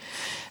there.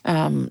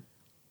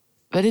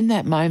 But in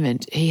that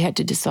moment, he had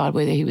to decide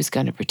whether he was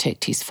going to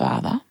protect his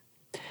father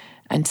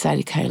and say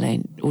to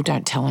Kayleen, "Well,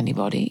 don't tell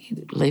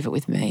anybody, leave it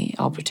with me,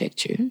 I'll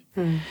protect you,"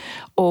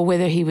 or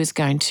whether he was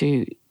going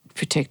to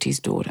protect his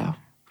daughter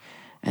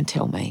and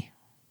tell me.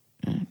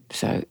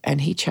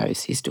 And he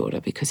chose his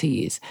daughter because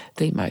he is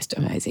the most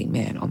amazing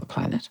man on the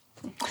planet.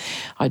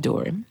 I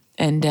adore him.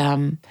 And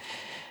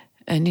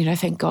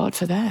thank God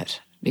for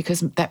that,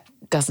 because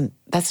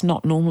that's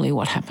not normally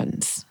what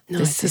happens. No,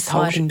 it's a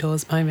sliding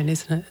doors moment,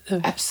 isn't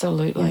it?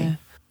 Absolutely. Yeah.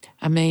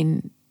 I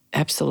mean,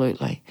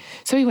 absolutely.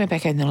 So he went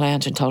back in the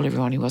lounge and told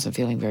everyone he wasn't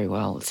feeling very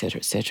well, et cetera,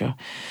 et cetera.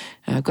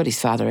 Got his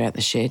father out in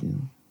the shed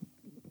and,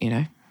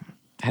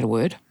 had a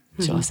word,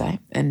 shall I say.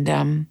 And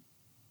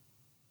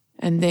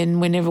then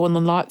when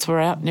the lights were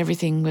out and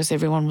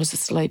everyone was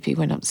asleep, he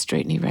went up the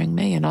street and he rang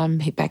me, and I'm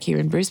back here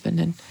in Brisbane,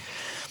 and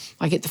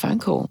I get the phone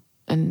call,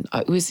 and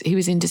he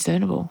was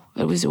indiscernible.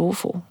 It was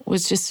awful. It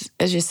was just,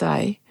 as you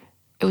say,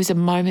 it was a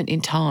moment in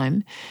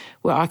time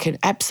where I could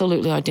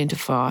absolutely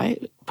identify,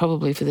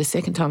 probably for the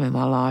second time in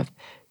my life,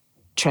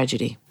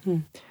 tragedy.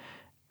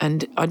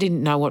 And I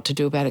didn't know what to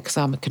do about it because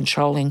I'm I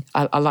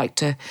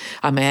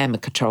am a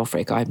control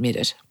freak, I admit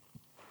it.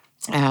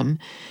 And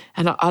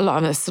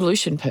I'm a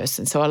solution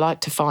person, so I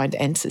like to find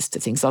answers to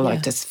things. I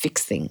like to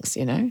fix things,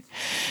 And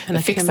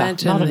I can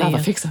imagine not another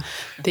fixer.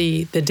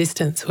 The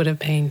distance would have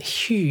been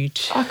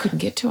huge. I couldn't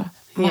get to her.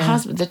 My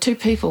husband, the two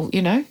people,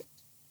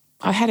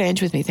 I had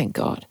Ange with me, thank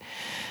God,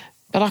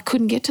 but I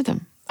couldn't get to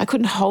them. I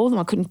couldn't hold them.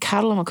 I couldn't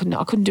cuddle them.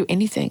 I couldn't do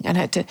anything, and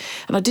I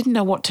didn't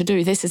know what to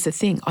do. This is the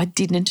thing. I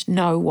didn't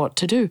know what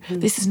to do.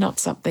 This is not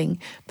something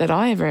that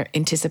I ever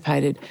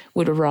anticipated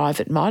would arrive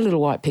at my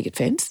little white picket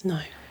fence. No.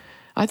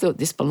 I thought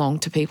this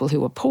belonged to people who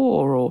were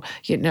poor, or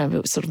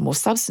sort of more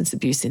substance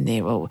abuse in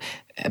there, or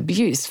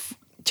abuse,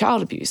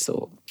 child abuse,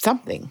 or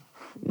something.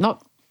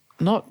 Not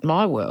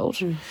my world.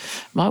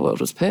 My world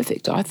was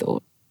perfect, I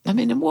thought. I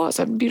mean, it was.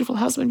 I had a beautiful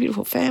husband,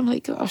 beautiful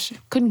family. Gosh,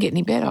 couldn't get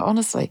any better,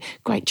 honestly.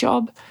 Great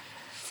job.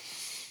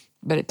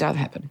 But it does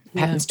happen. It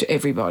happens to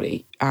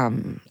everybody,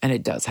 and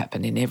it does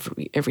happen in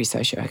every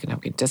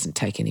socioeconomic. It doesn't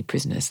take any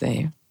prisoners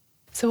there.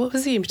 So what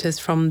was the impetus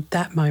from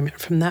that moment,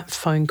 from that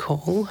phone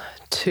call,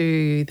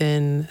 to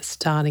then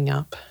starting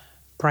up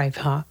Brave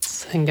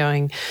Hearts and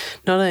going,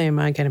 not only am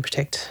I going to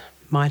protect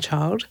my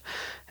child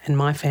and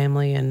my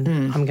family, and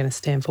I'm going to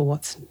stand for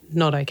what's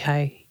not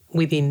okay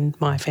within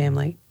my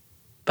family,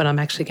 but I'm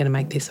actually going to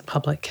make this a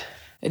public.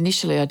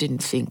 Initially, I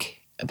didn't think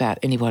about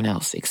anyone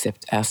else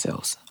except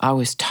ourselves. I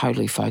was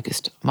totally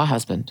focused. My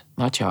husband,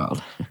 my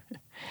child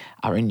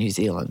are in New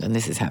Zealand, and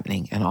this is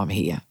happening, and I'm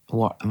here.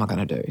 What am I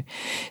going to do?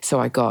 So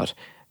I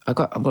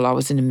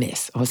was in a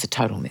mess. I was a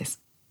total mess.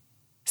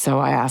 So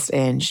I asked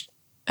Ange,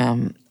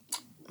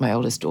 my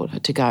eldest daughter,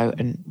 to go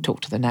and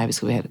talk to the neighbours,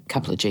 because we had a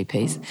couple of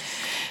GPs.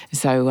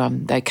 So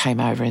they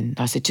came over, and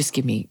I said, just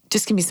give me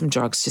some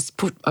drugs.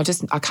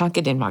 I can't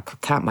get in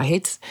my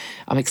head's,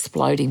 I'm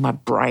exploding. My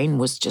brain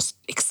was just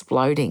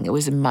exploding. It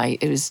was amazing.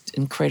 It was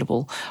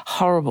incredible,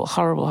 horrible,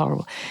 horrible,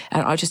 horrible.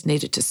 And I just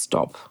needed to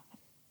stop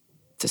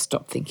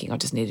thinking. I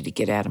just needed to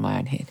get out of my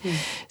own head.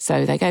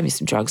 So they gave me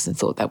some drugs and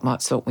thought that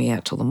might sort me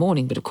out till the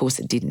morning, but of course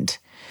it didn't.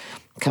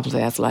 A couple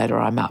of hours later,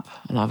 I'm up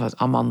and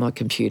I'm on my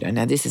computer.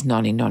 Now, this is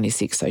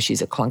 1996, so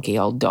she's a clunky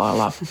old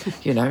dial-up,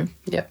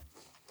 Yep.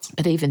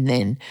 But even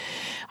then,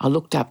 I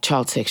looked up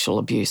child sexual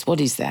abuse.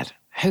 What is that?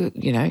 Who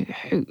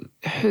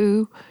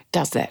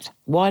does that?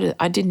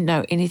 I didn't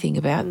know anything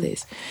about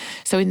this.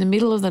 So in the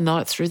middle of the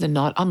night, through the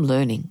night, I'm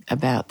learning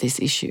about this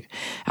issue,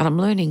 and I'm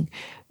learning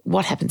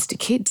what happens to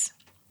kids.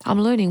 I'm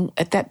learning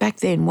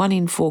back then, 1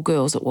 in 4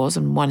 girls it was,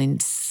 and 1 in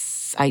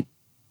 8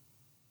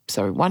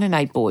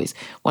 boys,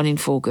 1 in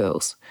 4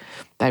 girls,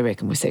 they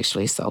reckon were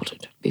sexually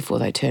assaulted before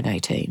they turn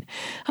 18. And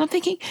I'm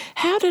thinking,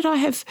 I've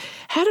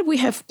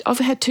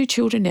had 2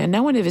 children now.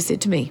 No one ever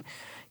said to me,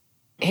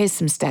 here's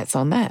some stats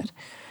on that.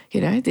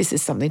 This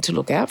is something to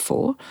look out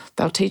for.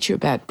 They'll teach you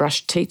about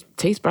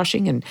teeth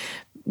brushing and,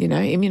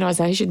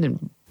 immunisation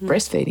and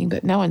breastfeeding,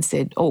 but no one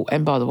said, oh,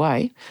 and by the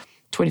way,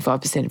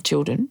 25% of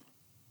children.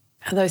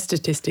 Are those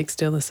statistics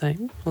still the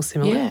same or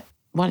similar? Yeah,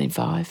 1 in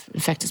 5.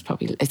 In fact,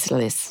 it's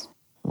less,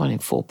 1 in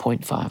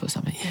 4.5 or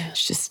something. Yeah.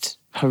 It's just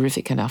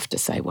horrific enough to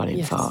say 1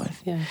 in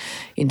 5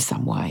 in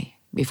some way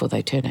before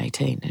they turn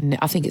 18. And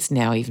I think it's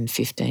now even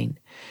 15.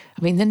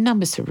 I mean, the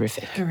number's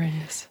horrific.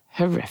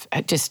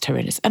 Just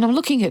horrendous. And I'm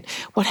looking at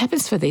what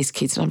happens for these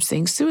kids, and I'm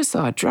seeing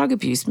suicide, drug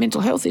abuse,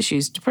 mental health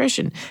issues,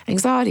 depression,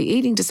 anxiety,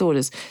 eating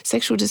disorders,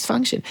 sexual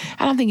dysfunction.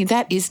 And I'm thinking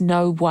that is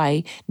no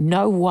way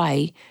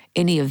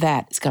any of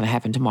that is going to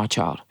happen to my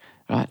child,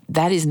 right?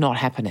 That is not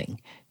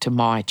happening to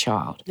my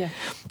child. Yeah.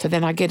 So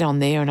then I get on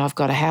there and I've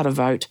got a how to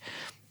vote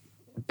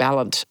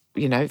ballot,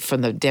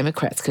 from the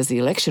Democrats, because the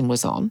election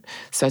was on.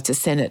 So it's a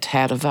Senate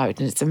how to vote,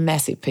 and it's a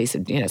massive piece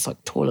of, it's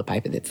like toilet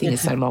paper. That thing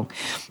is so long.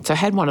 So I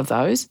had one of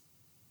those,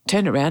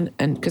 turned around,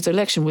 and because the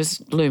election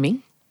was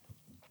looming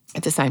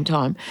at the same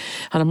time,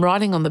 and I'm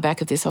writing on the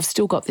back of this, I've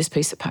still got this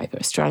piece of paper.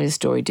 Australian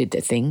Story did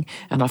their thing,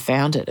 and I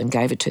found it and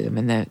gave it to them,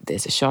 and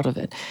there's a shot of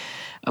it,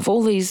 of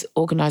all these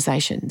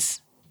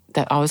organisations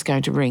that I was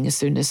going to ring as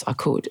soon as I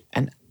could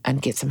and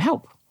get some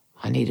help.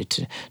 I needed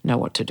to know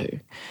what to do.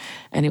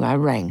 Anyway, I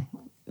rang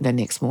the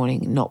next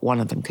morning. Not one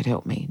of them could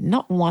help me.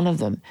 Not one of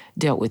them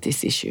dealt with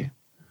this issue.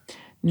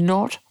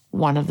 Not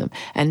one of them.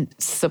 And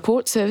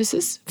support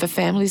services for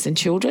families and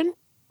children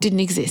didn't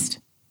exist.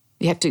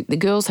 The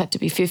girls had to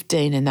be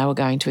 15 and they were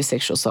going to a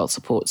sexual assault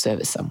support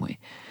service somewhere.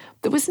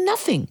 There was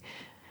nothing.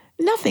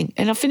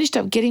 And I finished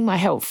up getting my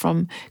help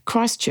from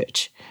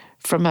Christchurch,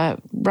 from a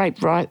rape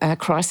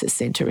crisis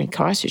centre in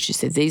Christchurch. She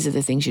said, these are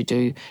the things you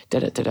do,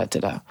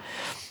 da-da-da-da-da-da.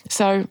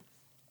 So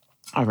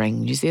I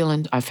rang New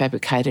Zealand. I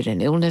fabricated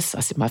an illness. I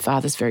said, my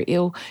father's very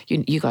ill.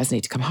 You guys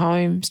need to come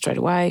home straight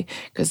away,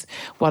 because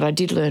what I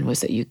did learn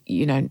was that,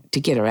 to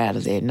get her out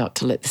of there, not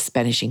to let the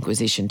Spanish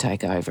Inquisition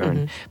take over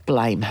and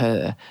blame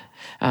her.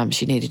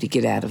 She needed to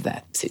get out of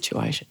that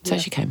situation. So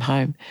she came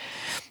home,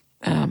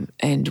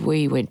 and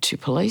we went to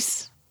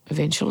police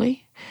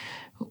eventually.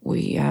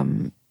 We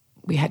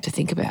had to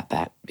think about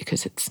that,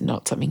 because it's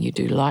not something you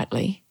do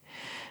lightly.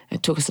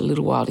 It took us a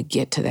little while to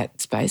get to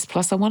that space.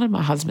 Plus, I wanted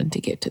my husband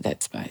to get to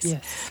that space.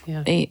 Yes,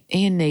 yeah.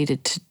 Ian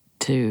needed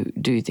to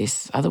do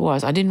this.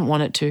 Otherwise, I didn't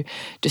want it to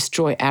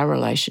destroy our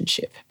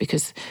relationship,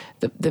 because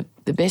the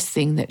best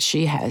thing that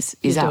she has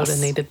is us. Your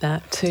daughter needed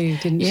that too,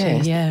 didn't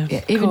she?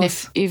 Yeah.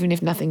 Even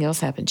if nothing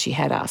else happened, she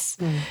had us,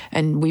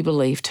 and we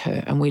believed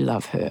her and we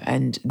love her,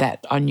 and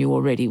that I knew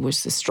already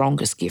was the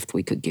strongest gift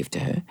we could give to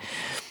her,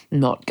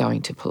 not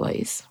going to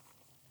police.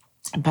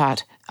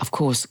 But, of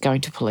course,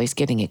 going to police,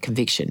 getting a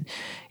conviction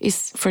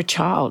is, for a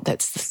child,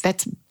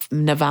 that's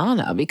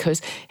nirvana,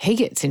 because he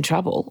gets in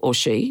trouble, or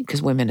she,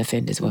 because women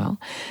offend as well,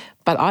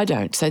 but I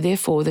don't. So,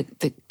 therefore,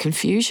 the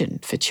confusion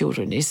for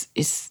children is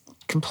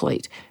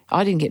complete.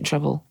 I didn't get in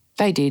trouble.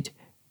 They did.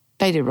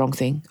 They did the wrong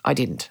thing. I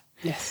didn't.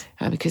 Yes.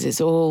 Because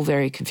it's all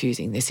very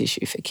confusing, this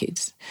issue for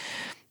kids.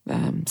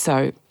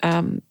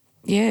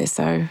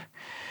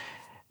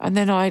 And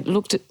then I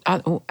looked at,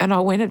 and I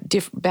went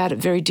about it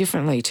very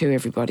differently to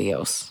everybody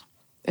else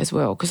as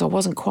well, because I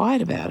wasn't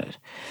quiet about it.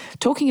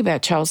 Talking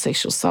about child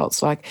sexual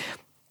assaults, like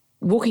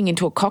walking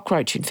into a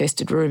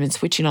cockroach-infested room and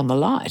switching on the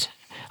light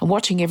and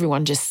watching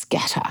everyone just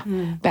scatter.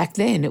 Back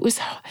then, it was,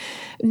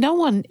 no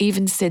one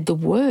even said the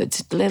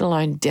words, let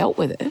alone dealt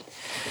with it.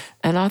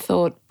 And I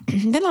thought,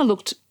 then I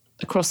looked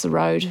across the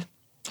road.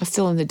 I was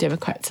still in the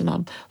Democrats, and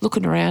I'm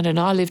looking around, and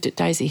I lived at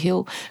Daisy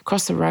Hill.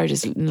 Across the road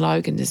is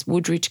Logan, there's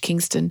Woodridge,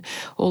 Kingston,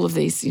 all of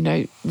these,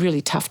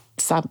 really tough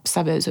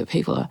suburbs where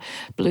people are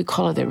blue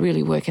collar, they're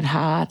really working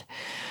hard.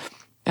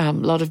 A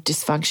lot of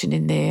dysfunction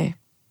in there.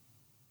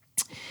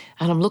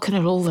 And I'm looking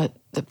at all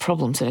the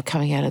problems that are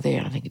coming out of there,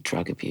 and I think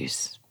drug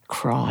abuse,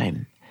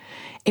 crime,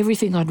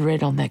 everything I'd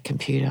read on that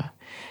computer.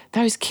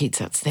 Those kids,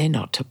 they're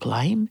not to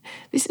blame.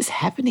 This is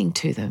happening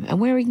to them,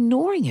 and we're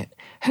ignoring it.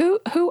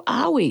 Who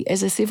are we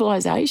as a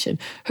civilization?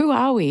 Who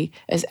are we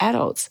as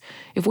adults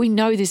if we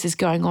know this is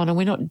going on and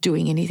we're not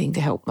doing anything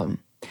to help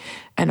them?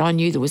 And I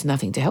knew there was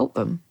nothing to help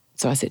them.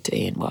 So I said to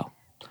Ian, well,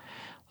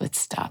 let's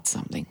start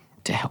something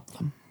to help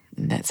them.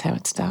 And that's how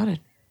it started.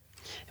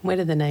 And where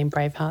did the name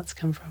Bravehearts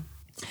come from?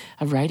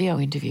 A radio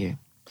interview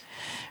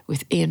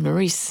with Ian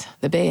Maurice,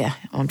 the bear,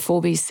 on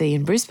 4BC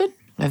in Brisbane.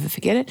 Never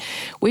forget it.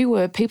 We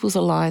were People's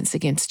Alliance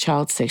Against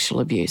Child Sexual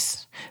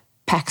Abuse.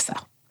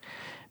 PAXA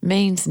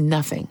means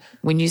nothing.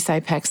 When you say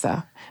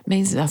PAXA,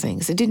 means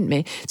nothing. So it didn't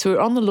mean. So we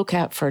were on the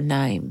lookout for a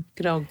name.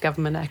 Good old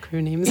government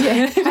acronyms.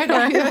 Yeah,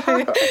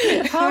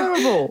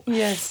 horrible.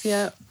 Yes,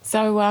 yeah.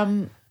 So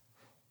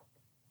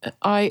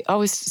I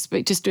was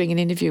just doing an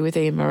interview with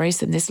Ian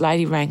Maurice, and this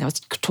lady rang. I was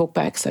talk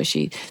back, so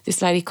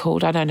this lady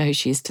called. I don't know who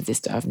she is to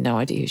this day. I have no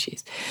idea who she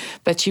is,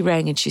 but she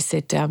rang and she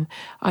said,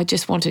 "I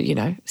just want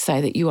to,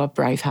 say that you are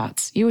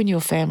Bravehearts. You and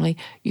your family,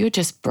 you're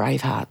just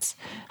Bravehearts."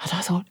 And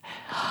I thought,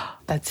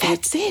 that's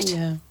it.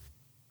 Yeah,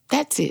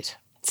 that's it.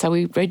 So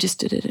we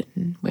registered it,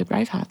 and we're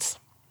Bravehearts.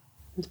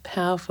 It's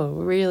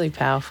powerful, really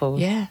powerful.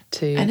 Yeah,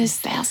 and there's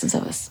thousands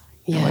of us.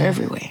 Yeah, and we're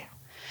everywhere.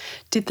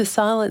 Did the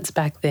silence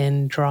back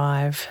then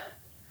drive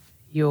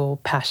your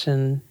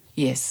passion?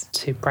 Yes.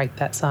 To break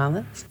that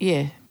silence?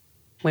 Yeah.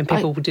 When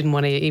people didn't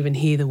want to even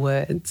hear the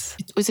words?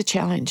 It was a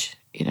challenge,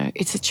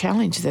 It's a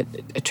challenge that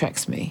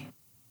attracts me.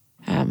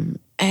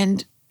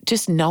 And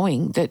just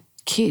knowing that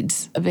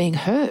kids are being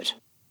hurt,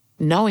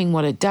 knowing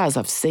what it does.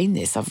 I've seen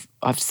this.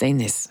 I've seen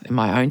this in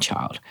my own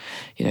child.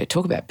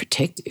 Talk about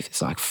protective.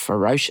 It's like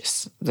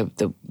ferocious.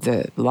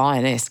 The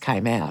lioness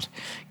came out.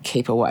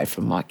 Keep away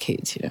from my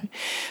kids.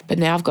 But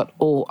now I've got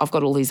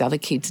all these other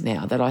kids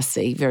now that I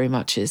see very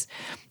much as.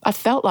 I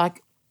felt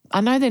like, I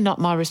know they're not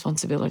my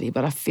responsibility,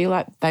 but I feel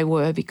like they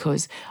were,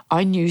 because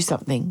I knew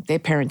something their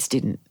parents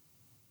didn't,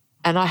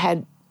 and I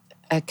had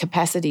a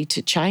capacity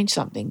to change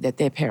something that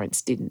their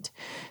parents didn't.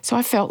 So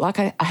I felt like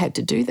I had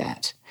to do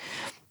that.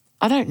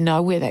 I don't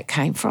know where that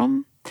came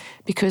from,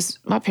 because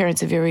my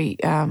parents are very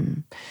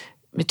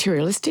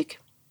materialistic.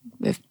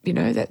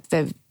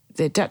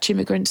 They're Dutch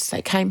immigrants.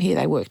 They came here.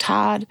 They worked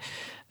hard.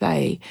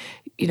 They,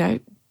 you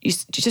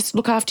just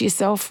look after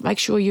yourself. Make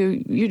sure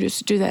you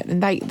just do that.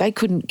 And they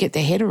couldn't get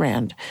their head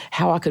around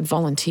how I could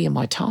volunteer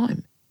my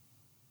time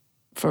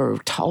for a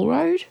toll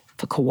road,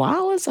 for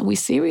koalas. Are we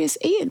serious?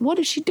 Ian, what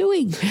is she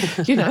doing?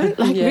 Yes,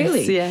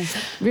 really, yeah.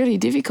 really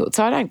difficult.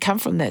 So I don't come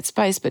from that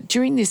space. But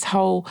during this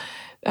whole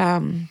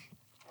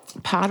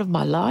part of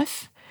my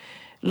life,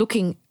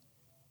 looking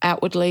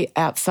outwardly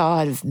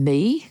outside of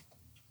me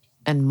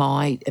and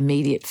my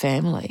immediate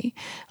family,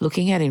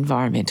 looking at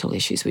environmental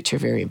issues, which are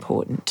very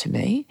important to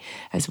me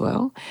as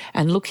well,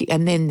 and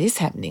then this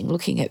happening,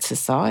 looking at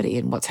society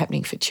and what's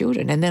happening for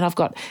children. And then I've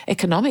got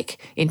economic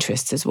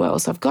interests as well.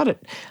 So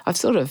I've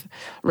sort of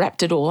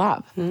wrapped it all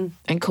up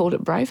and called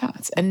it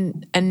Bravehearts,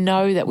 and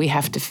know that we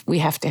have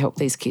to help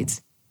these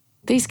kids.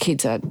 These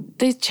kids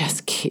they're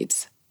just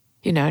kids.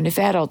 And if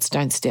adults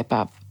don't step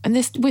up, and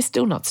we're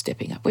still not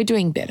stepping up, we're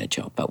doing a better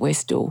job, but we're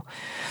still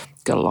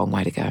got a long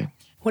way to go.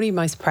 What are you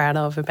most proud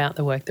of about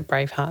the work that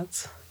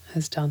Bravehearts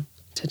has done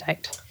to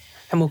date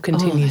and will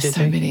continue to do?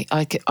 So many.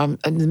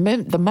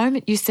 The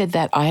moment you said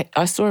that,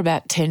 I saw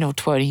about 10 or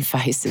 20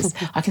 faces.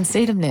 I can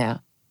see them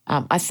now.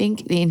 I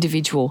think the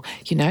individual,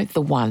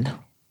 the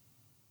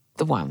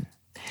one.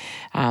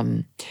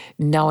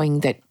 Knowing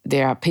that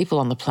there are people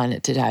on the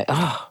planet today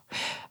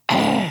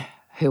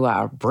who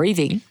are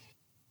breathing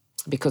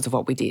because of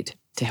what we did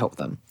to help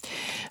them.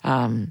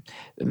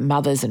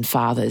 Mothers and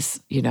fathers,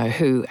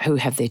 who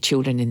have their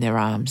children in their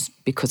arms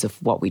because of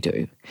what we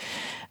do.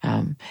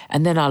 And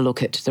then I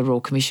look at the Royal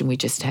Commission we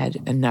just had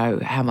and know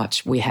how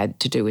much we had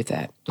to do with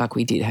that. Like,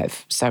 we did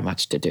have so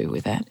much to do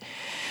with that,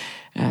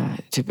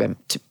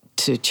 to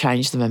to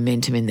change the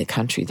momentum in the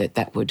country,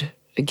 that would,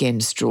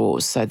 again,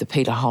 straws. So the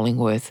Peter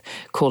Hollingworth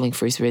calling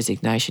for his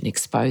resignation,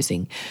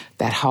 exposing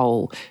that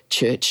whole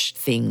church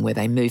thing where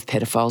they move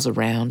pedophiles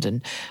around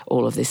and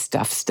all of this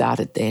stuff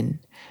started then.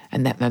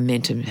 And that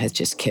momentum has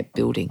just kept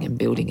building and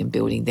building and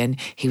building. Then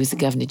he was the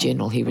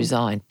Governor-General, he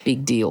resigned.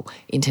 Big deal,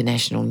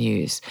 international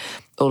news.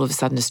 All of a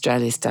sudden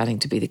Australia is starting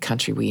to be the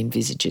country we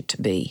envisage it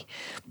to be,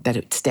 that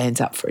it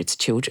stands up for its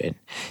children.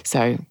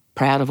 So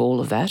proud of all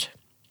of that.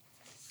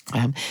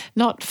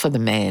 Not for the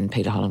man,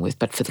 Peter Hollingworth,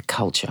 but for the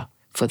culture,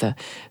 for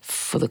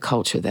the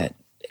culture that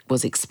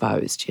was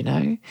exposed, you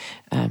know.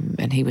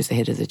 And he was the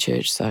head of the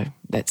church, so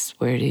that's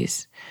where it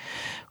is.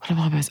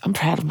 I'm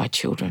proud of my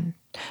children.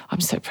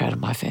 I'm so proud of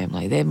my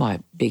family. They're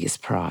my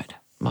biggest pride,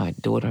 my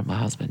daughter and my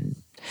husband,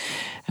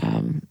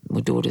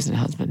 my daughters and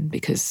husband,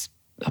 because,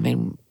 I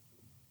mean,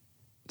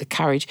 the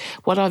courage.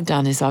 What I've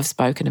done is I've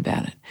spoken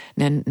about it.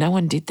 Now, no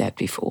one did that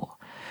before.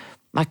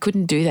 I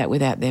couldn't do that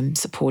without them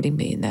supporting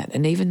me in that.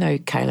 And even though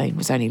Kayleen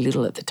was only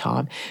little at the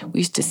time, we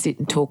used to sit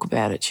and talk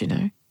about it, you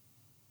know.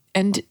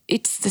 And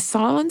it's the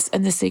silence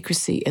and the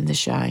secrecy and the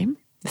shame,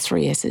 the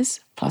 3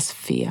 S's plus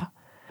fear,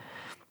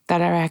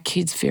 that are our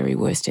kids' very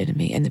worst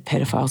enemy and the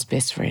pedophile's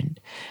best friend.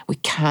 We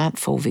can't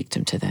fall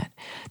victim to that.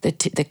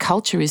 The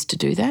culture is to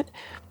do that.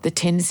 The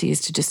tendency is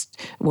to just,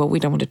 well, we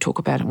don't want to talk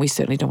about it and we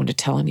certainly don't want to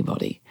tell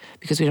anybody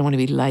because we don't want to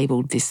be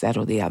labelled this, that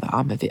or the other.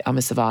 I'm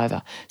a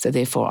survivor, so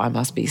therefore I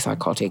must be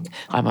psychotic.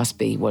 I must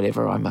be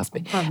whatever I must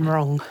be. I'm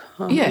wrong.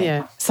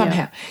 Somehow.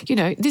 Yeah. You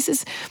know, this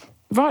is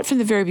right from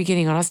the very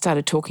beginning when I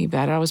started talking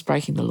about it, I was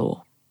breaking the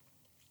law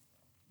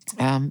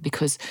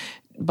because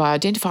by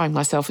identifying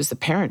myself as the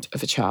parent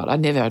of a child, I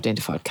never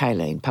identified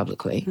Kayleen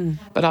publicly,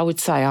 but I would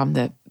say I'm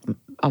the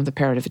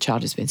parent of a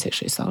child who's been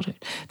sexually assaulted.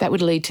 That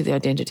would lead to the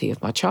identity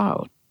of my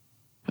child,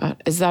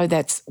 right? As though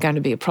that's going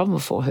to be a problem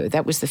for her.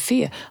 That was the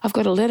fear. I've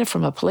got a letter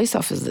from a police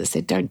officer that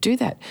said, don't do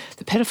that.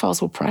 The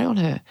pedophiles will prey on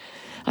her.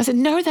 I said,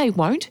 no, they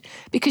won't,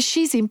 because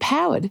she's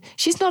empowered.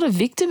 She's not a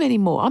victim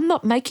anymore. I'm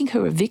not making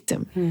her a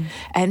victim.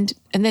 And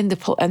then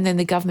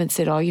the government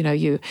said, oh, you know,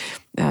 you're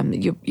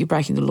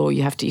breaking the law.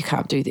 You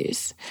can't do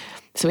this.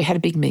 So we had a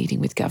big meeting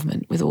with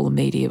government, with all the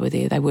media were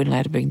there. They weren't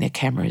allowed to bring their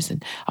cameras,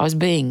 and I was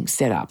being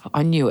set up.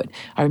 I knew it.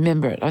 I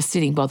remember it. I was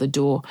sitting by the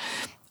door.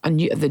 I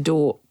knew the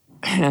door,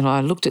 and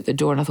I looked at the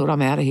door and I thought,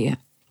 I'm out of here.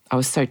 I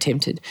was so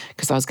tempted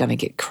because I was going to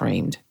get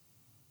creamed.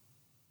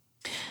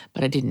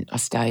 But I didn't. I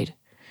stayed.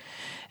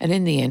 And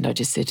in the end, I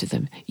just said to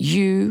them,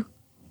 you're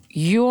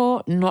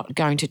not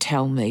going to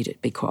tell me to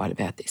be quiet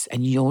about this,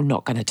 and you're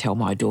not going to tell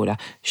my daughter,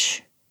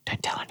 shh,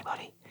 don't tell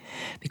anybody.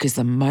 Because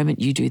the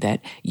moment you do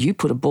that, you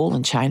put a ball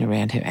and chain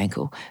around her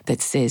ankle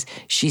that says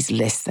she's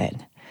less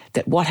than,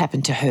 that what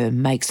happened to her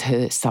makes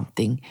her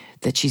something,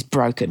 that she's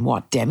broken,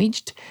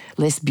 damaged,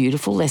 less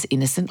beautiful, less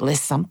innocent,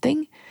 less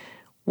something.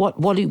 What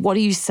are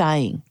you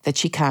saying, that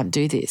she can't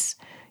do this?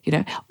 You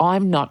know,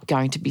 I'm not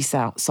going to be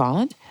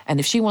silent, and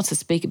if she wants to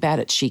speak about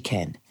it, she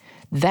can.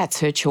 That's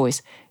her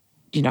choice.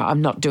 You know,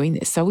 I'm not doing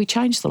this. So we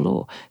changed the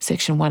law,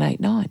 Section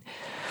 189,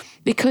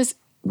 because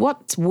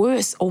what's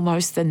worse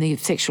almost than the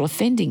sexual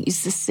offending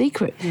is the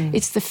secret.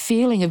 It's the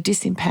feeling of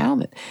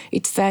disempowerment.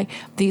 It's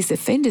these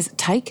offenders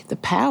take the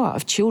power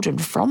of children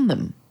from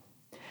them.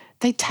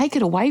 They take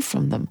it away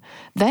from them.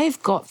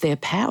 They've got their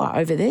power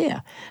over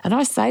there. And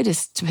I say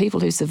to people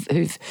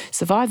who've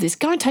survived this,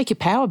 go and take your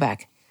power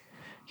back.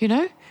 You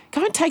know,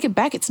 go and take it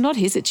back. It's not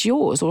his, it's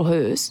yours or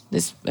hers.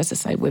 There's, as I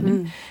say,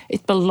 women.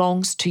 It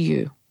belongs to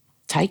you.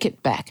 Take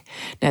it back.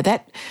 Now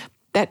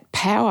that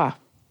power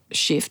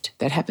shift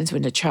that happens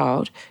when a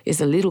child is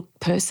a little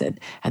person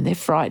and they're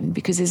frightened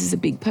because this is a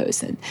big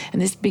person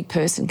and this big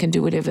person can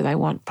do whatever they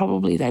want.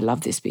 Probably they love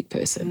this big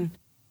person.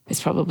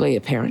 It's probably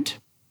a parent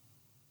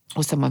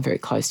or someone very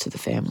close to the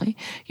family,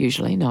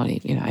 usually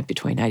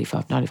between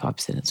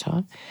 85-95% of the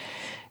time.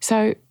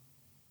 So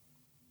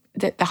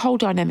that the whole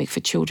dynamic for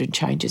children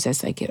changes as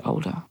they get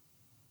older.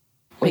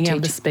 Being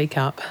able to speak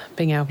up,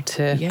 being able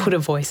to put a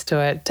voice to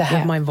it, to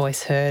have my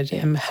voice heard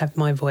and have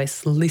my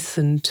voice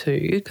listened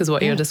to, because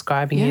what you're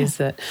describing is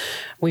that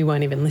we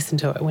won't even listen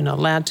to it. We're not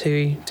allowed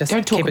to. Just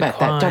don't talk keep about it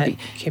quiet,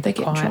 that. They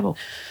get in trouble.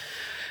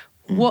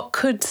 What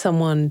could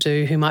someone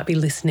do who might be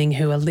listening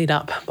who are lit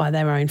up by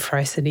their own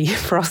ferocity?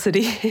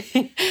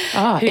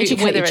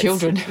 Educate your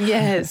children.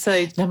 Yeah,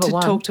 so Number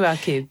one. Talk to our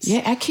kids.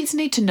 Yeah, our kids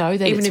need to know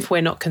that even if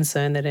we're not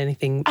concerned that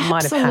anything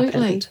might have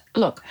happened.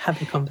 Look,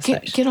 have a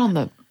conversation. Get on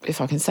the, if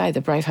I can say,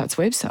 the Bravehearts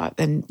website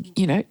and,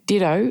 you know,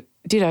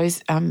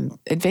 Ditto's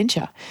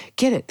adventure.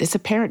 Get it. There's a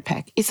parent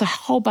pack. It's a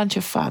whole bunch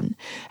of fun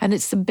and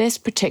it's the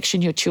best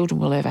protection your children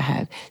will ever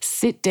have.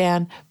 Sit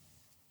down,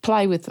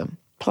 play with them.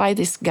 Play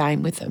this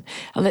game with them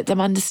and let them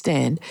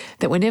understand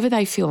that whenever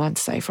they feel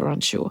unsafe or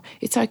unsure,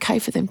 it's okay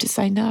for them to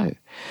say no.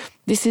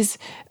 This is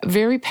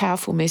very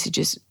powerful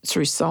messages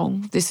through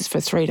song. This is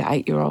for 3 to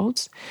 8 year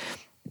olds.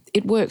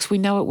 it works. We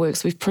know it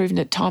works. We've proven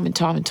it time and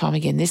time and time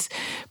again. This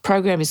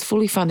program is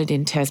fully funded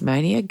in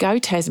Tasmania. Go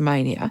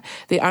Tasmania,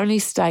 the only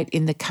state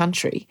in the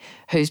country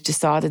who's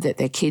decided that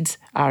their kids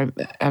are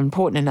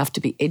important enough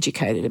to be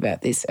educated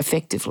about this,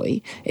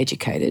 effectively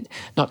educated,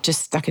 not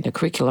just stuck in a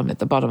curriculum at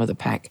the bottom of the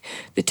pack.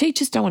 The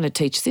teachers don't want to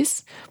teach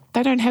this.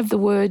 They don't have the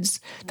words.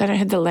 They don't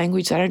have the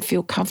language. They don't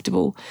feel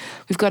comfortable.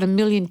 We've got a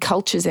million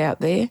cultures out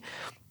there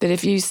that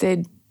if you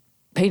said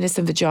penis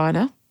and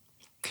vagina,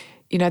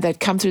 you know, they'd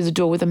come through the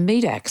door with a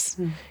meat axe.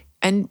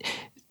 And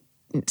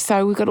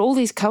so we've got all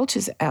these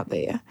cultures out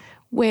there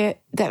where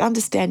that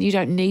understand you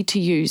don't need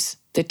to use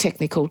the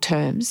technical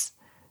terms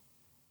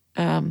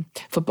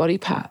for body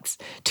parts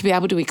to be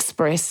able to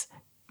express,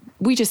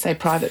 we just say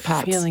private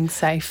parts. Feeling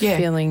safe,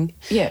 feeling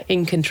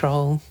in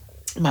control.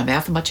 My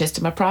mouth and my chest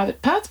are my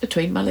private parts,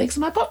 between my legs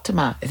and my bottom.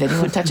 If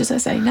anyone touches, I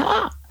say,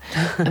 no.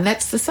 And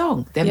that's the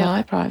song. They're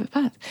my private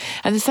parts.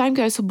 And the same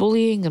goes for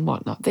bullying and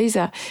whatnot.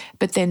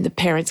 But then the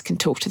parents can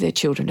talk to their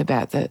children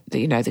about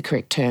the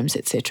correct terms,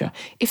 etc.,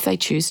 if they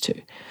choose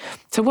to.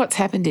 So what's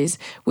happened is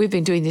we've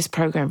been doing this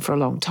program for a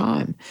long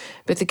time,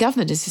 but the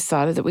government has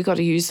decided that we've got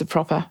to use the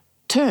proper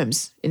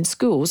terms in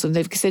schools, and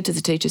they've said to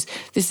the teachers,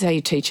 this is how you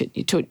teach it.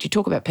 You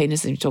talk about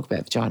penis and you talk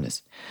about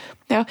vaginas.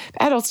 Now,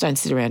 adults don't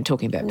sit around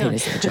talking about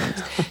penis and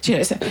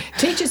vaginas. So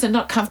teachers are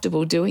not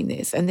comfortable doing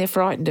this, and they're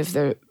frightened of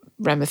the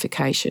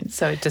ramifications.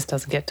 So it just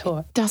doesn't get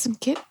taught. Doesn't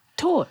get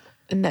taught,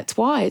 and that's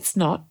why it's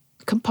not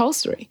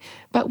compulsory.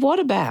 But what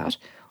about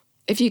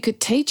if you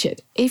could teach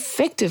it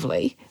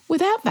effectively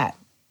without that?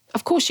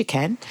 Of course you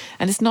can,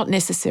 and it's not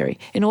necessary.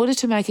 In order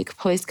to make a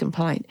police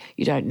complaint,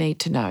 you don't need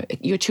to know.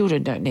 Your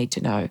children don't need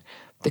to know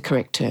the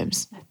correct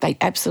terms. They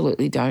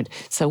absolutely don't.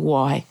 So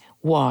why?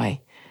 Why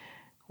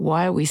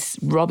are we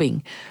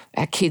robbing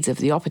our kids of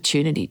the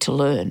opportunity to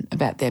learn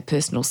about their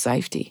personal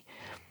safety?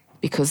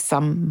 Because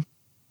some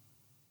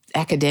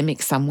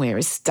academic somewhere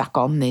is stuck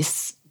on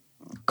this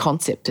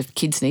concept of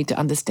kids need to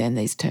understand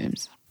these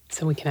terms.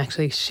 So we can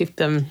actually shift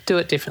them, do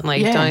it differently.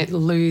 Yeah. Don't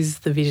lose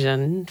the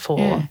vision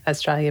for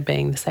Australia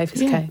being the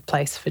safest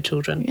place for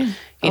children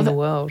in the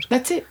world.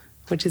 That's it.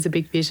 Which is a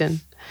big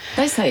vision.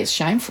 They say it's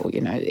shameful,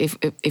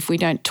 if we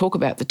don't talk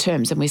about the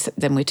terms,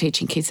 then we're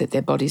teaching kids that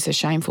their bodies are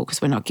shameful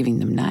because we're not giving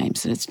them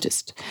names. And it's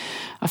just,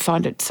 I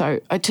find it so,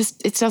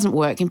 it doesn't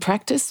work in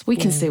practice. We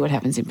can see what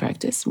happens in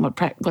practice.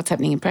 What's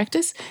happening in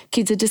practice?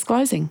 Kids are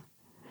disclosing.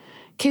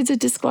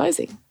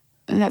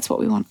 And that's what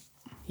we want.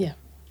 Yeah.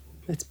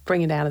 Let's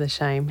bring it out of the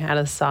shame, out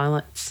of the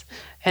silence.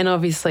 And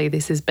obviously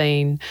this has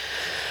been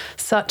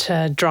such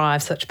a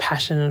drive, such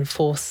passion and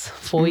force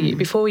for you.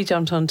 Before we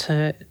jumped on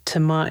to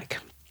Mike,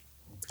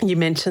 you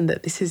mentioned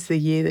that this is the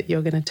year that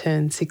you're going to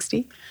turn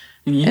 60.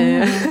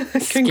 Yeah.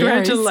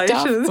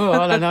 Congratulations. Oh,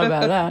 I don't know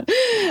about that.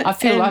 I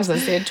feel like, as I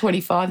said,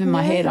 25 in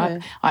my head.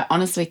 I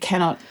honestly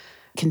cannot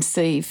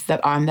conceive that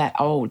I'm that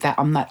old, that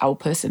I'm that old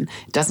person.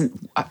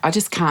 I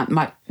just can't,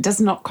 it does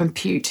not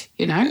compute,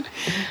 and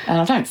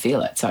I don't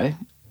feel it, so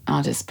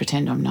I'll just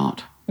pretend I'm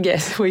not.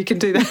 Yes, we can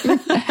do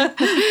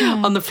that.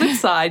 On the flip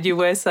side, you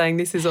were saying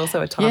this is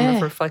also a time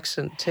of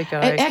reflection to go.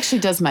 It actually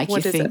does make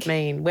you think. What does it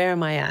mean? Where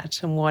am I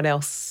at? And what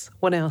else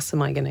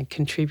am I going to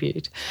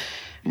contribute?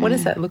 What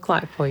does that look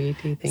like for you,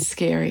 do you think?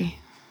 Scary.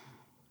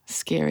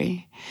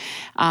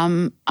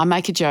 I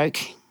make a joke.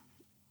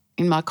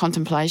 In my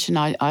contemplation,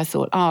 I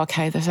thought,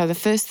 okay, so the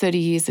first 30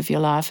 years of your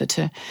life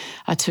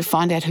are to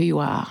find out who you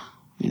are,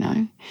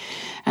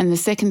 and the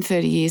second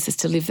 30 years is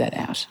to live that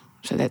out.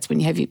 So that's when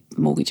you have your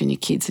mortgage and your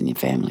kids and your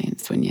family, and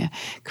it's when your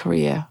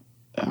career,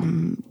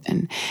 and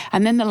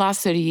then the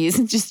last 30 years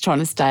is just trying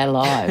to stay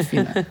alive.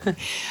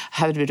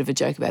 Have a bit of a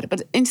joke about it.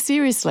 But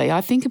seriously,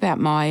 I think about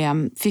my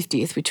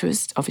 50th, which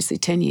was obviously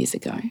 10 years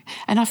ago,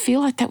 and I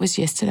feel like that was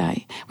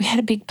yesterday. We had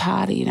a big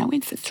party,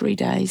 went for 3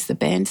 days, the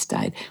band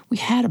stayed, we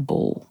had a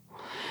ball.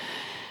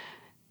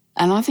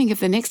 And I think if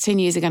the next 10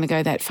 years are going to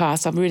go that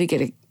fast, I've really got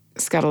to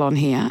scuttle on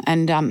here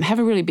and have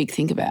a really big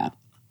think about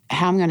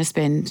how I'm going to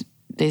spend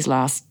these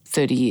last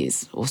 30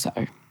 years or so,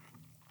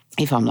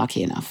 if I'm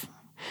lucky enough.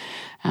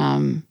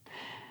 And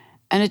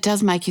it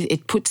does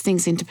it puts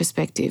things into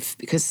perspective,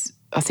 because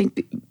I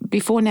think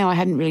before now I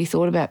hadn't really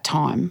thought about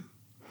time.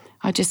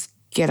 I just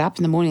get up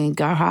in the morning and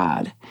go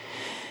hard.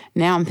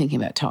 Now I'm thinking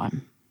about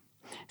time.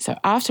 So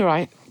after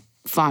I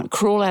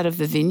crawl out of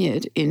the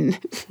vineyard in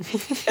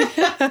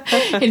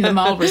the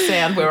Marlborough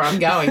Sound, where I'm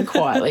going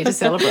quietly to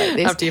celebrate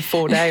this. After your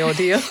 4-day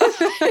ordeal.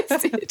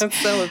 Of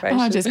celebration.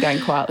 I'm just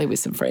going quietly with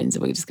some friends,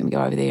 and we're just going to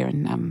go over there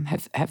and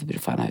have a bit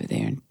of fun over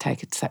there and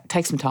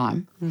take some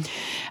time.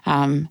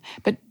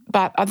 But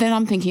then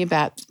I'm thinking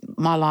about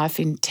my life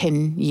in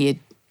 10-year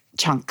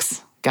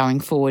chunks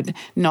going forward,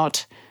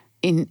 not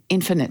in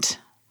infinite.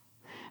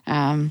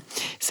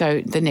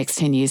 So the next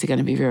 10 years are going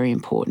to be very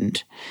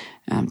important.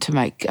 To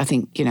make, I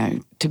think,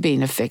 to be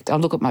in effect. I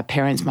look at my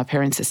parents. My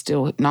parents are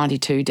still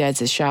 92.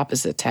 Dad's as sharp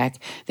as a tack.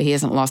 He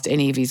hasn't lost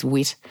any of his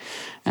wit.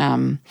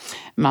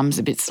 Mum's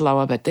a bit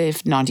slower, but they're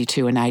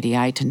 92 and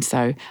 88. And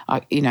so,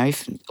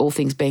 if all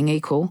things being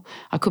equal,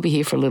 I could be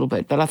here for a little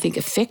bit. But I think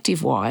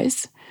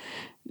effective-wise,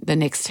 the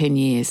next 10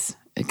 years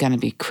going to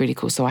be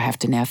critical. So I have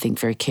to now think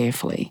very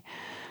carefully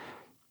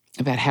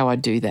about how I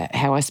do that,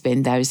 how I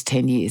spend those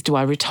 10 years. Do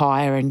I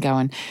retire and go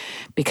and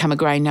become a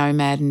grey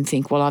nomad and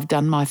think, well, I've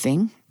done my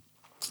thing,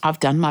 I've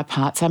done my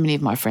part? So many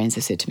of my friends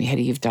have said to me,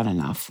 Hetty, you've done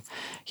enough.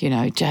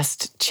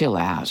 Just chill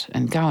out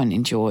and go and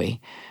enjoy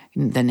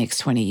the next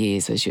 20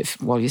 years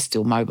while you're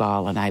still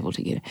mobile and able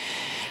to get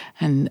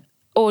it.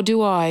 Or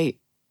do I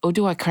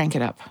crank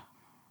it up,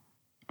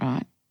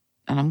 right?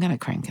 And I'm going to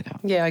crank it up.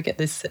 Yeah, I get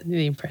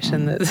the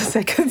impression that the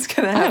second's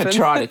going to happen. I'm going to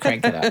try to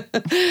crank it up.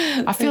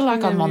 I feel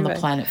like I'm on the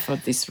planet for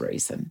this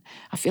reason.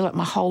 I feel like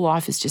my whole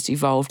life has just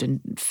evolved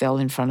and fell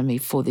in front of me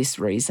for this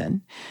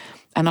reason.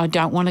 And I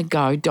don't want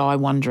to die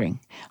wondering.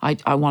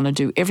 I want to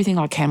do everything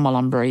I can while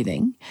I'm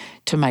breathing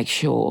to make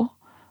sure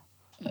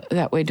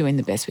that we're doing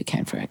the best we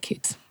can for our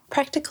kids.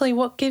 Practically,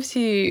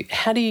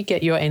 how do you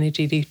get your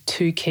energy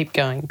to keep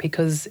going?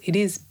 Because it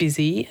is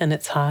busy and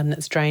it's hard and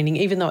it's draining,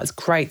 even though it's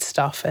great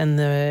stuff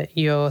and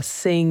you're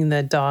seeing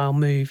the dial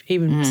move,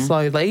 even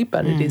slowly,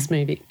 but it is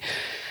moving.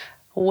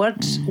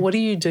 What do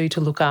you do to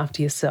look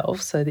after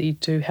yourself so that you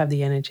do have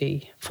the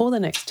energy for the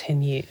next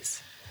 10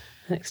 years?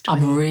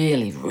 I'm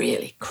really,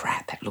 really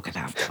crap at looking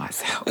after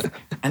myself,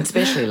 and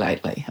especially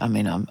lately. I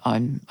mean,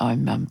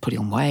 I'm putting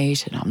on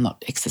weight and I'm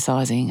not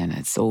exercising, and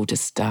it's all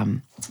just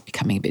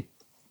becoming a bit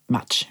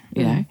much,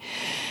 you know.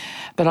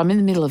 But I'm in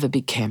the middle of a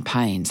big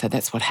campaign, so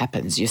that's what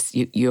happens.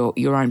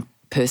 Your own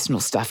personal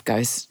stuff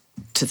goes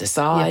to the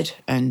side,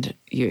 and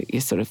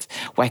you sort of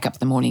wake up in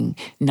the morning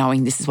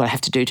knowing this is what I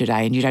have to do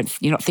today, and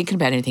you're not thinking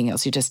about anything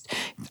else. You're just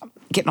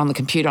getting on the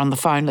computer, on the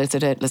phone. Let's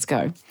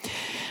go.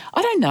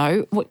 I don't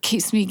know what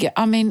keeps me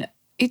I mean,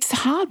 it's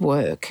hard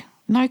work,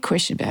 no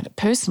question about it.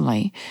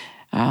 Personally,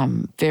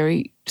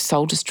 very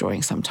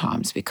soul-destroying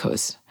sometimes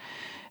because,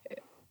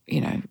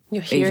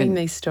 you're hearing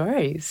these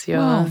stories.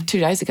 Well, 2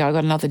 days ago I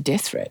got another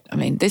death threat. I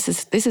mean, this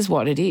is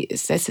what it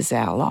is. This is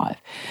our life.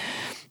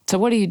 So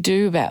what do you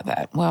do about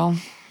that? Well,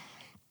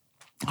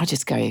 I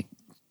just go,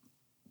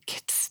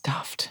 get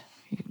stuffed,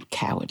 you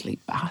cowardly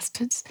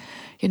bastards.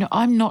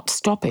 I'm not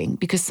stopping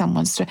because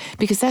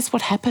because that's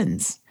what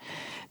happens.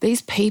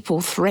 These people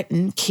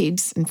threaten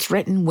kids and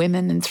threaten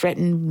women and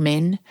threaten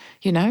men,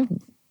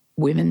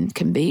 Women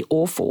can be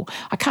awful.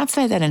 I can't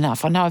say that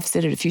enough. I know I've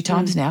said it a few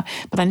times now,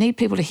 but I need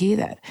people to hear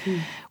that.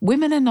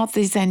 Women are not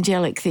these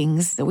angelic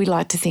things that we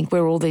like to think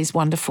we're all these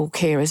wonderful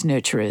carers,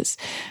 nurturers.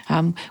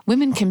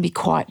 Women can be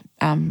quite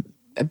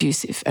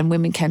abusive, and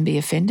women can be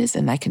offenders,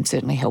 and they can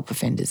certainly help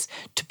offenders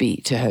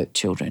to hurt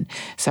children.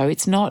 So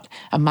it's not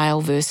a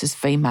male versus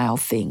female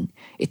thing.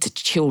 It's a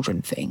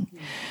children thing.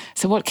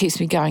 So what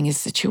keeps me going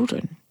is the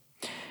children.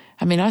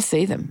 I mean, I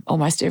see them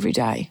almost every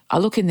day. I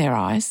look in their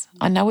eyes.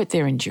 I know what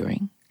they're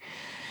enduring.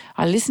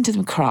 I listen to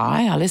them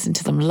cry. I listen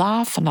to them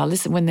laugh, and I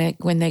listen when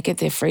they get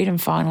their freedom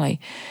finally.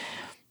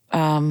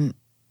 I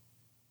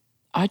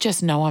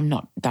just know I'm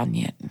not done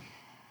yet.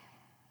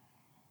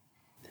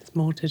 There's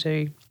more to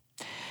do.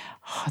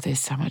 Oh, there's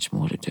so much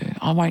more to do.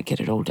 I won't get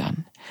it all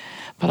done,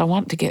 but I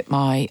want to get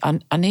I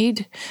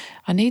need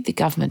the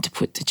government to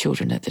put the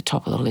children at the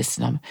top of the list.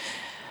 And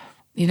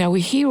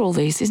we hear all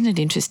these. Isn't it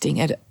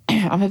interesting?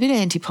 I'm a bit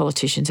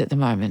anti-politicians at the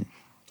moment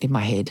in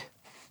my head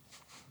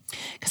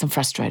because I'm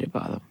frustrated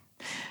by them.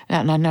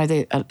 And I know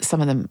there are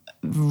some of them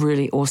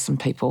really awesome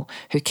people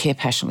who care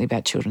passionately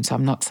about children, so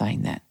I'm not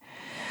saying that.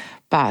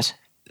 But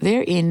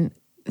they're in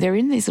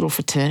these little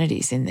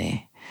fraternities in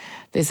there.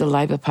 There's the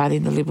Labor Party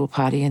and the Liberal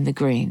Party and the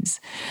Greens,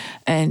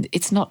 and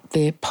it's not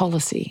their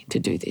policy to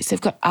do this.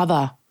 They've got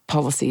other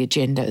policy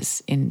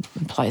agendas in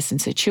place, and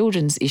so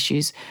children's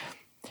issues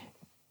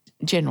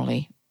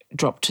generally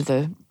drop to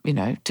the,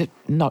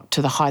 not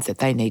to the height that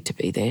they need to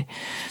be there.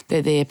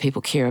 They're there,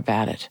 people care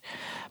about it.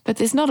 But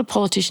there's not a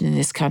politician in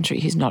this country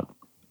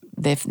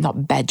they've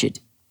not badgered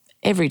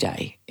every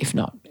day, if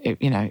not,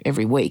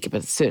 every week,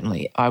 but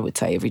certainly I would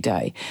say every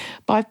day,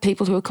 by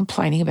people who are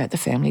complaining about the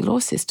family law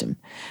system.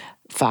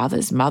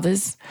 Fathers,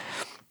 mothers,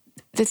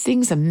 the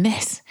thing's a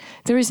mess.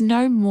 There is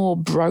no more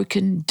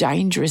broken,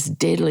 dangerous,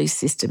 deadly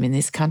system in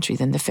this country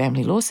than the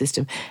family law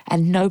system,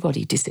 and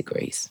nobody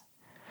disagrees.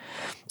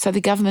 So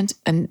the government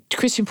and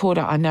Christian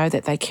Porter, I know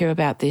that they care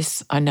about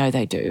this. I know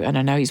they do, and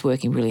I know he's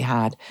working really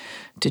hard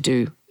to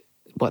do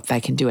what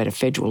they can do at a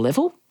federal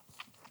level.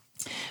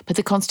 But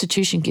the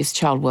Constitution gives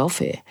child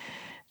welfare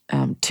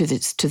to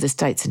the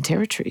states and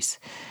territories.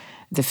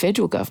 The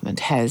federal government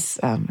has,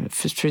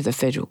 through the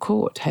federal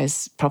court,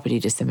 has property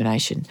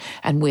dissemination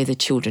and where the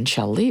children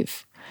shall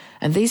live.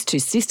 And these two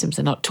systems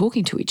are not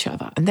talking to each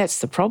other, and that's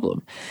the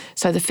problem.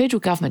 So the federal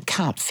government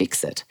can't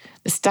fix it.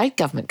 The state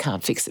government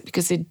can't fix it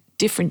because they're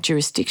different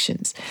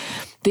jurisdictions.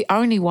 The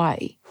only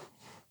way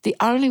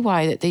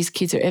that these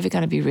kids are ever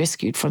going to be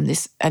rescued from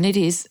this, and it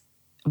is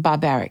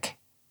barbaric.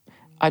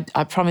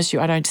 I promise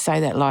you, I don't say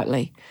that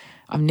lightly.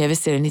 I've never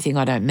said anything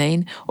I don't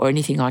mean or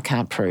anything I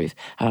can't prove.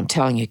 And I'm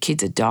telling you,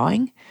 kids are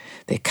dying.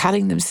 They're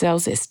cutting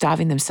themselves. They're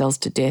starving themselves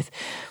to death.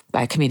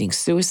 They're committing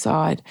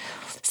suicide.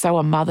 So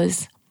are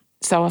mothers.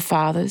 So are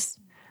fathers.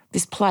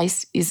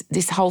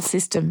 This whole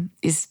system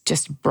is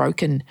just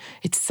broken.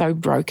 It's so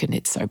broken.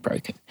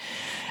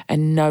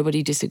 And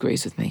nobody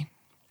disagrees with me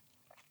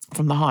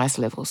from the highest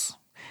levels.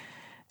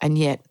 And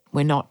yet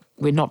we're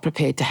not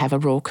prepared to have a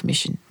Royal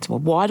Commission. So, well,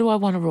 why do I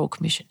want a Royal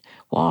Commission?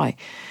 Why?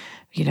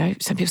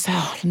 Some people say,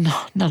 oh,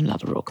 no, not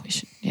another Royal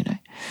Commission,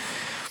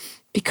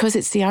 Because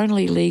it's the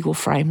only legal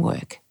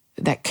framework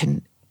that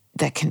can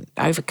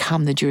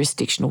overcome the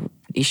jurisdictional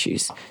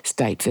issues,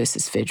 state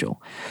versus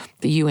federal,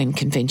 the UN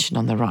Convention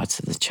on the Rights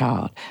of the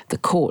Child, the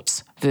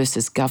courts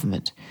versus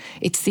government.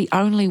 It's the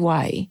only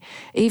way,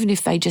 even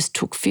if they just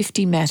took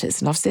 50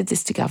 matters, and I've said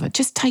this to government,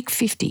 just take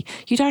 50.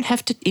 You don't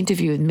have to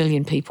interview a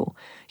million people.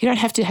 You don't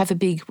have to have a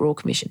big Royal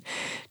Commission.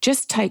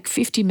 Just take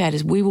 50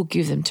 matters, we will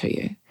give them to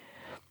you,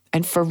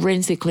 and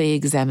forensically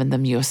examine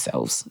them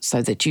yourselves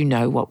so that you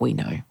know what we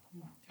know,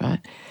 right?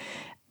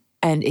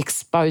 And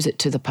expose it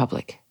to the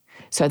public,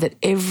 so that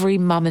every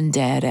mum and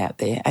dad out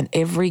there and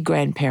every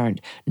grandparent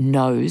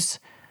knows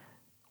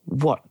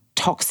what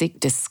toxic,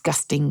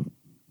 disgusting,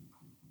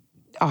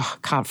 I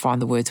can't find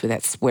the words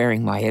without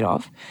swearing my head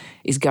off,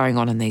 is going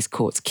on in these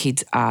courts.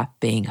 Kids are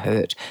being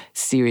hurt,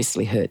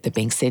 seriously hurt. They're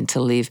being sent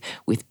to live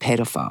with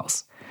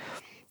pedophiles,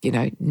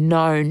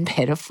 known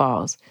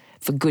pedophiles,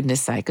 for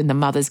goodness sake, and the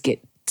mothers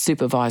get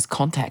supervised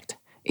contact,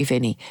 if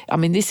any. I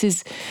mean, this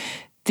is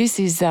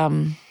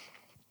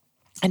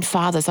and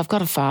fathers, I've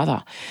got a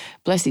father,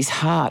 bless his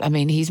heart. I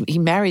mean, he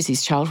marries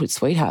his childhood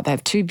sweetheart. They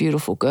have two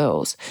beautiful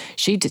girls.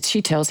 She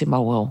tells him,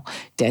 oh, well,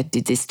 Dad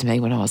did this to me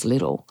when I was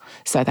little.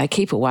 So they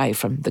keep away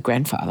from the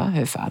grandfather,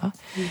 her father.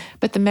 Mm.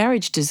 But the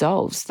marriage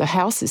dissolves. The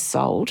house is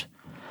sold.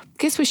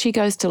 Guess where she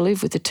goes to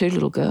live with the two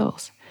little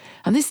girls?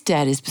 And this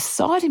dad is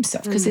beside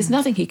himself because there's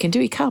nothing he can do.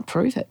 He can't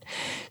prove it.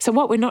 So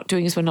what we're not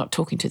doing is we're not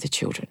talking to the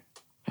children,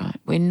 right?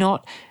 We're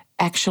not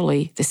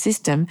actually, the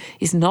system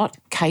is not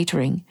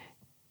catering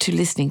to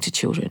listening to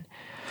children.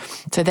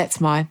 So that's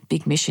my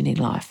big mission in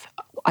life.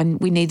 And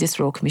we need this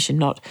Royal Commission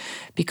not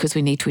because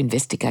we need to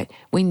investigate.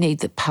 We need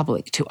the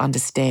public to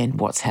understand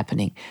what's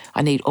happening.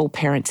 I need all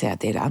parents out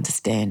there to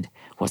understand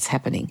what's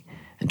happening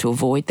and to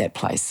avoid that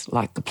place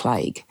like the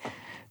plague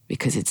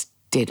because it's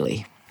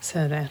deadly.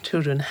 So that our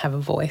children have a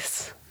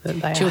voice.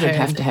 Children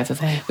have to have a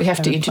voice. We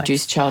have to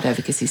introduce child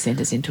advocacy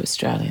centres into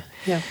Australia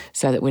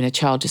so that when a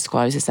child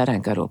discloses, they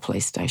don't go to a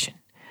police station.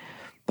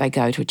 They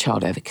go to a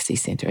child advocacy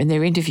centre and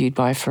they're interviewed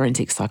by a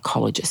forensic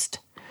psychologist,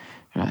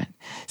 right?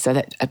 So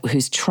that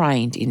who's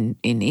trained in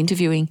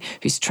interviewing,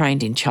 who's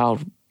trained in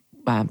child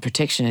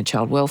protection and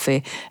child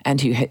welfare, and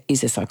who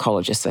is a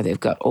psychologist. So they've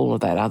got all of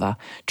that other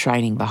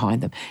training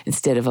behind them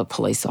instead of a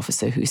police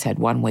officer who's had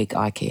 1 week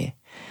eye care.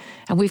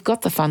 And we've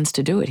got the funds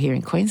to do it here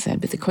in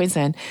Queensland, but the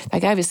Queensland, they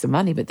gave us the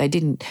money, but they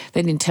didn't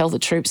tell the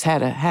troops how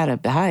to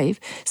behave.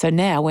 So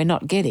now we're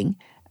not getting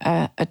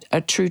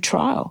a true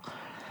trial.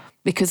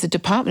 Because the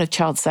Department of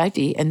Child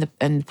Safety and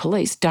the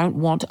police don't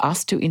want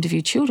us to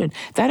interview children.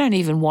 They don't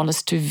even want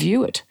us to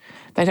view it.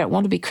 They don't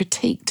want to be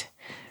critiqued.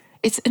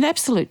 It's an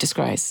absolute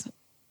disgrace.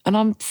 And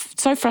I'm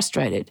so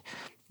frustrated,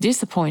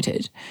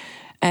 disappointed.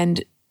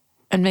 And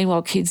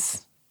meanwhile,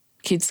 kids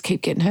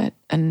keep getting hurt.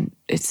 And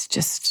it's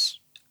just,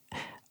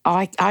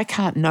 I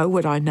can't know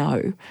what I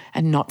know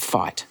and not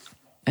fight.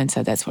 And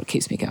so that's what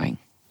keeps me going.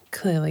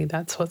 Clearly,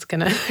 that's what's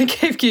going to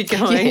keep you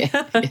going.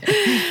 Yeah.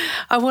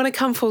 I want to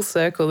come full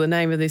circle. The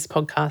name of this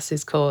podcast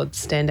is called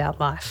Standout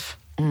Life.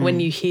 When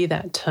you hear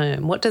that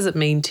term, what does it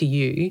mean to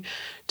you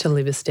to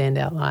live a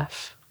standout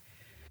life?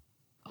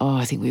 Oh,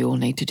 I think we all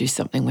need to do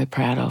something we're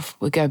proud of.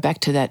 We go back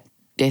to that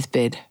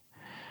deathbed,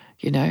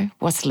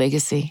 what's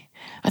legacy?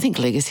 I think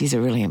legacy is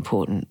a really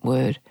important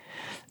word,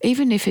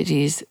 even if it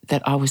is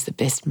that I was the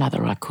best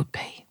mother I could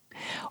be.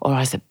 Or I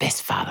was the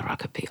best father I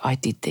could be. I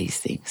did these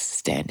things.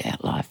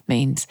 Standout life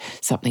means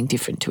something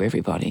different to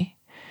everybody.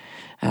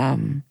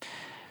 I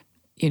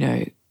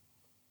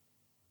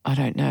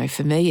don't know.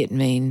 For me, it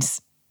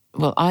means,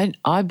 well, I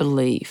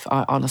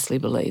honestly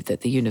believe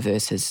that the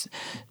universe has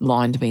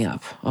lined me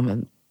up.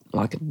 I'm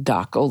like a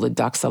duck. All the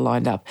ducks are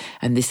lined up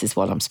and this is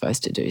what I'm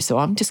supposed to do. So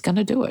I'm just going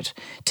to do it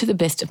to the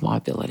best of my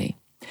ability.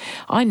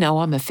 I know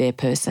I'm a fair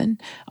person.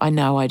 I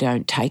know I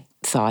don't take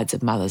sides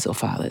of mothers or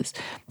fathers,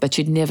 but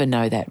you'd never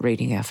know that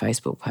reading our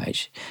Facebook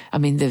page. I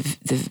mean, the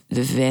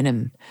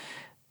venom,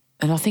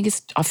 and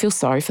I feel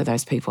sorry for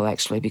those people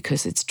actually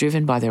because it's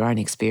driven by their own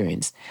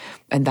experience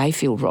and they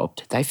feel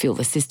robbed. They feel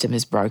the system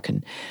is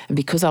broken. And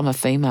because I'm a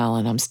female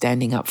and I'm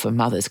standing up for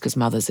mothers, because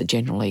mothers are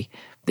generally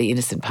the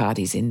innocent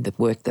parties in the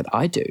work that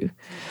I do,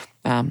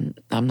 I'm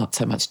not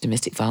so much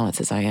domestic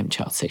violence as I am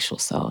child sexual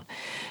assault.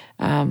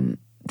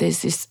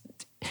 There's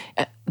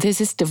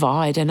this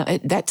divide and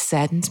that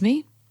saddens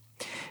me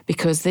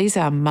because these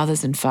are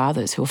mothers and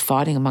fathers who are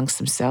fighting amongst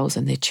themselves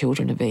and their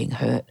children are being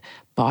hurt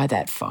by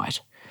that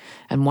fight.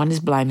 And one is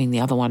blaming the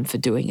other one for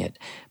doing it.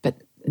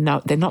 But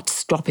no, they're not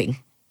stopping.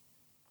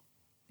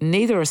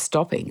 Neither are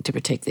stopping to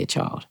protect their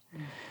child.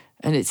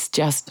 And it's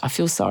just, I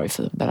feel sorry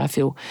for them, but I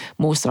feel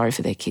more sorry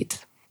for their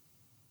kids.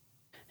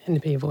 And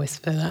to be a voice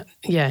for that.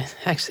 Yeah,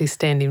 actually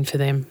stand in for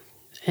them.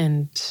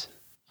 And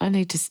I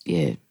need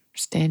to,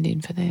 stand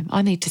in for them.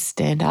 I need to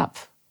stand up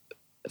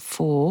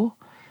for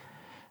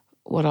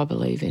what I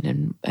believe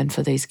in and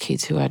for these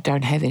kids who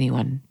don't have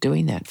anyone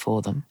doing that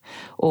for them,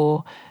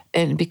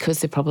 and because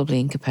they're probably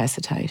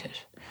incapacitated.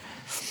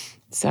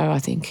 So I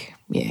think,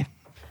 yeah.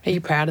 Are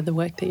you proud of the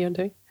work that you're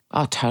doing?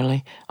 Oh,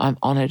 totally. I'm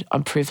honoured.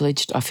 I'm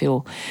privileged. I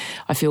feel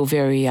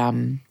very,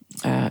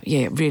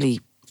 really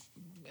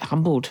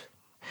humbled,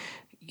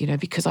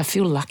 because I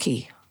feel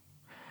lucky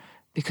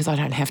because I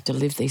don't have to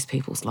live these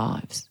people's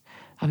lives.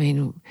 I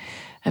mean,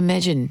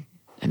 imagine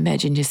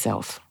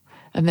yourself.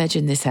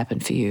 Imagine this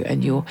happened for you,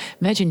 and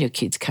imagine your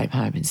kids came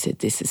home and said,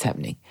 "This is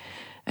happening,"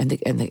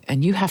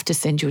 and you have to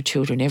send your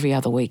children every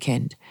other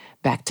weekend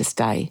back to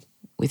stay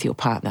with your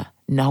partner,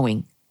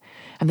 knowing.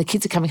 And the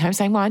kids are coming home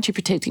saying, "Why aren't you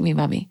protecting me,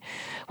 Mummy?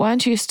 Why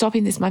aren't you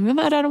stopping this, Mummy?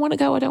 Mummy, I don't want to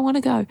go. I don't want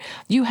to go."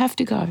 You have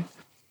to go.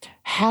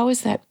 How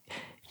is that?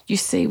 You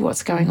see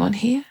what's going on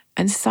here?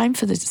 And same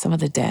for some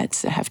of the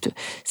dads that have to,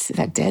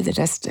 that dad that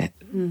has to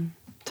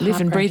live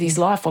and breathe his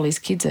life while his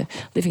kids are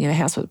living in a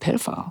house with a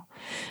pedophile.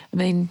 I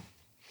mean,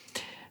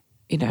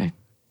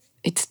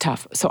 it's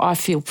tough. So I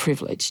feel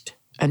privileged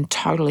and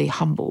totally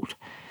humbled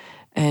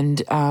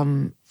and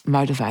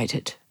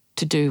motivated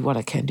to do what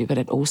I can do, but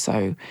it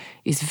also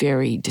is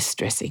very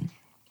distressing.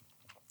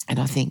 And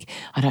I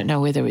don't know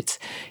whether it's,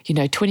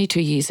 22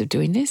 years of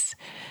doing this,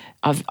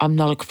 I'm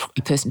not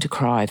a person to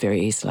cry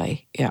very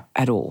easily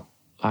at all.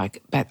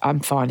 But I'm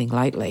finding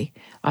lately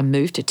I'm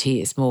moved to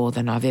tears more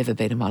than I've ever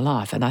been in my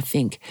life. And I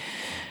think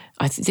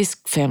this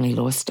family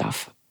law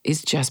stuff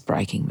is just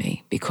breaking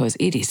me because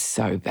it is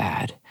so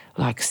bad.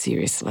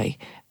 Seriously,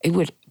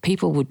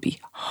 people would be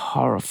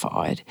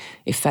horrified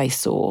if they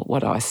saw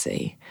what I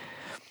see.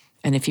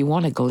 And if you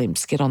want a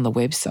glimpse, get on the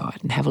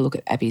website and have a look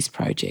at Abby's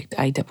project,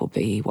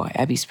 ABBEY,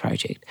 Abby's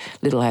project.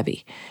 Little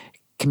Abby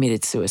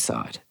committed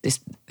suicide. This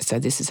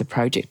is a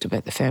project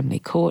about the family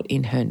court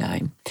in her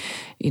name.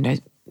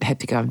 Had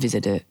to go and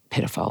visit a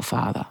pedophile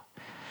father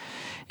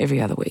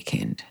every other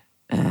weekend.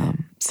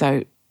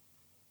 So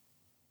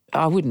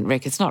I wouldn't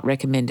it's not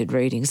recommended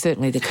reading.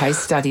 Certainly the case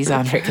studies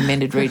aren't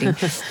recommended reading,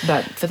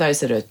 but for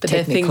those that are technically interested. But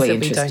they're things that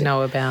we don't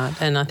know about.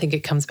 And I think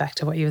it comes back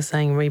to what you were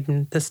saying,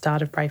 reading the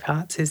start of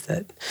Bravehearts, is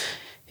that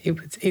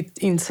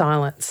in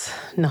silence,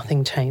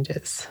 nothing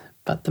changes.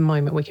 But the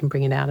moment we can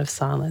bring it out of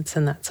silence,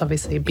 and that's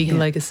obviously a big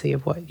legacy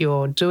of what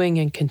you're doing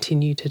and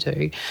continue to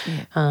do.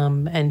 Yeah.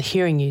 And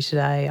hearing you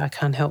today, I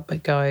can't help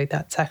but go,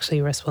 that's actually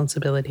a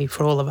responsibility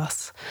for all of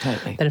us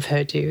that have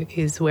heard you,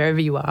 is wherever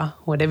you are,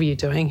 whatever you're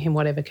doing, in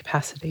whatever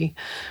capacity,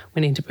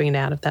 we need to bring it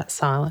out of that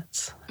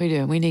silence. We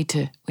do. We need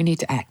to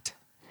act.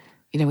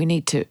 We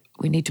need to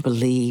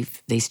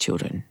believe these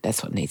children.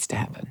 That's what needs to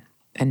happen,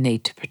 and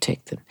need to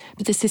protect them.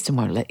 But the system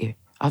won't let you.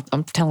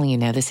 I'm telling you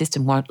now, the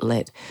system won't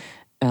let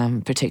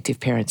protective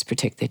parents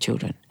protect their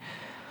children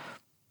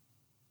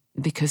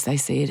because they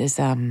see it as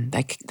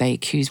they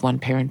accuse one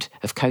parent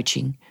of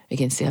coaching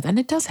against the other, and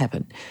it does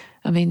happen.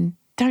 I mean,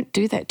 don't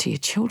do that to your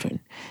children.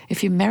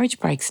 If your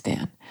marriage breaks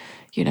down,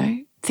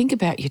 think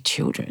about your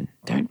children.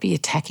 Don't be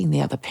attacking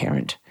the other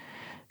parent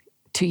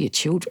to your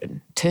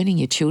children. Turning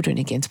your children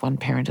against one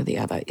parent or the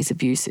other is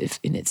abusive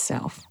in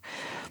itself,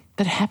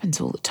 but it happens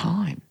all the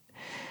time.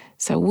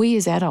 So we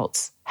as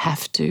adults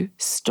have to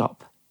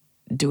stop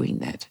doing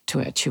that to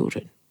our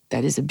children.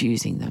 That is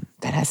abusing them.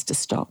 That has to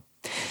stop.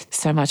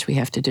 So much we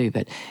have to do,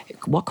 but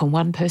what can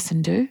one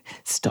person do?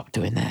 Stop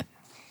doing that.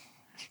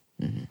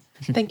 Mm-hmm.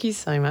 Thank you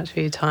so much for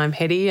your time,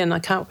 Hetty, and I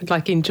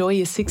can't enjoy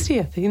your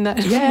 60th in that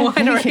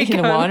winery. In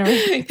a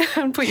winery.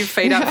 And put your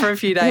feet up for a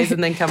few days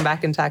and then come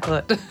back and tackle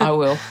it. I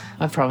will.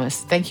 I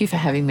promise. Thank you for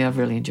having me. I've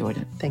really enjoyed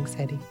it. Thanks,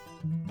 Hetty.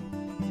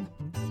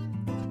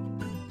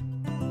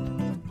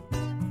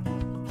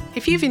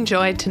 If you've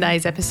enjoyed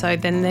today's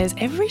episode, then there's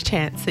every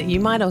chance that you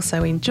might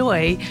also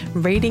enjoy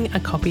reading a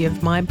copy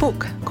of my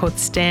book called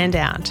Stand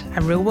Out,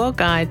 a real-world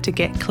guide to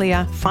get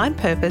clear, find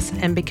purpose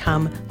and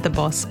become the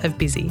boss of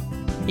busy.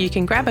 You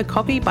can grab a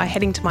copy by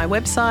heading to my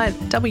website,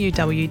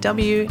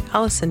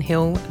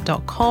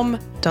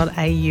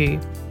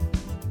 www.alisonhill.com.au.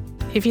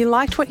 If you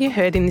liked what you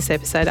heard in this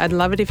episode, I'd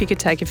love it if you could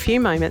take a few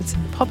moments,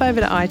 pop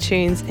over to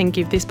iTunes and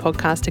give this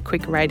podcast a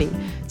quick rating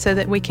so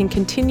that we can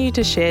continue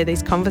to share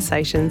these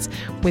conversations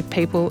with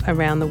people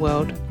around the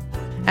world.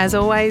 As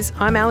always,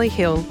 I'm Ali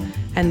Hill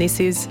and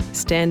this is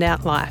Stand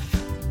Out Life.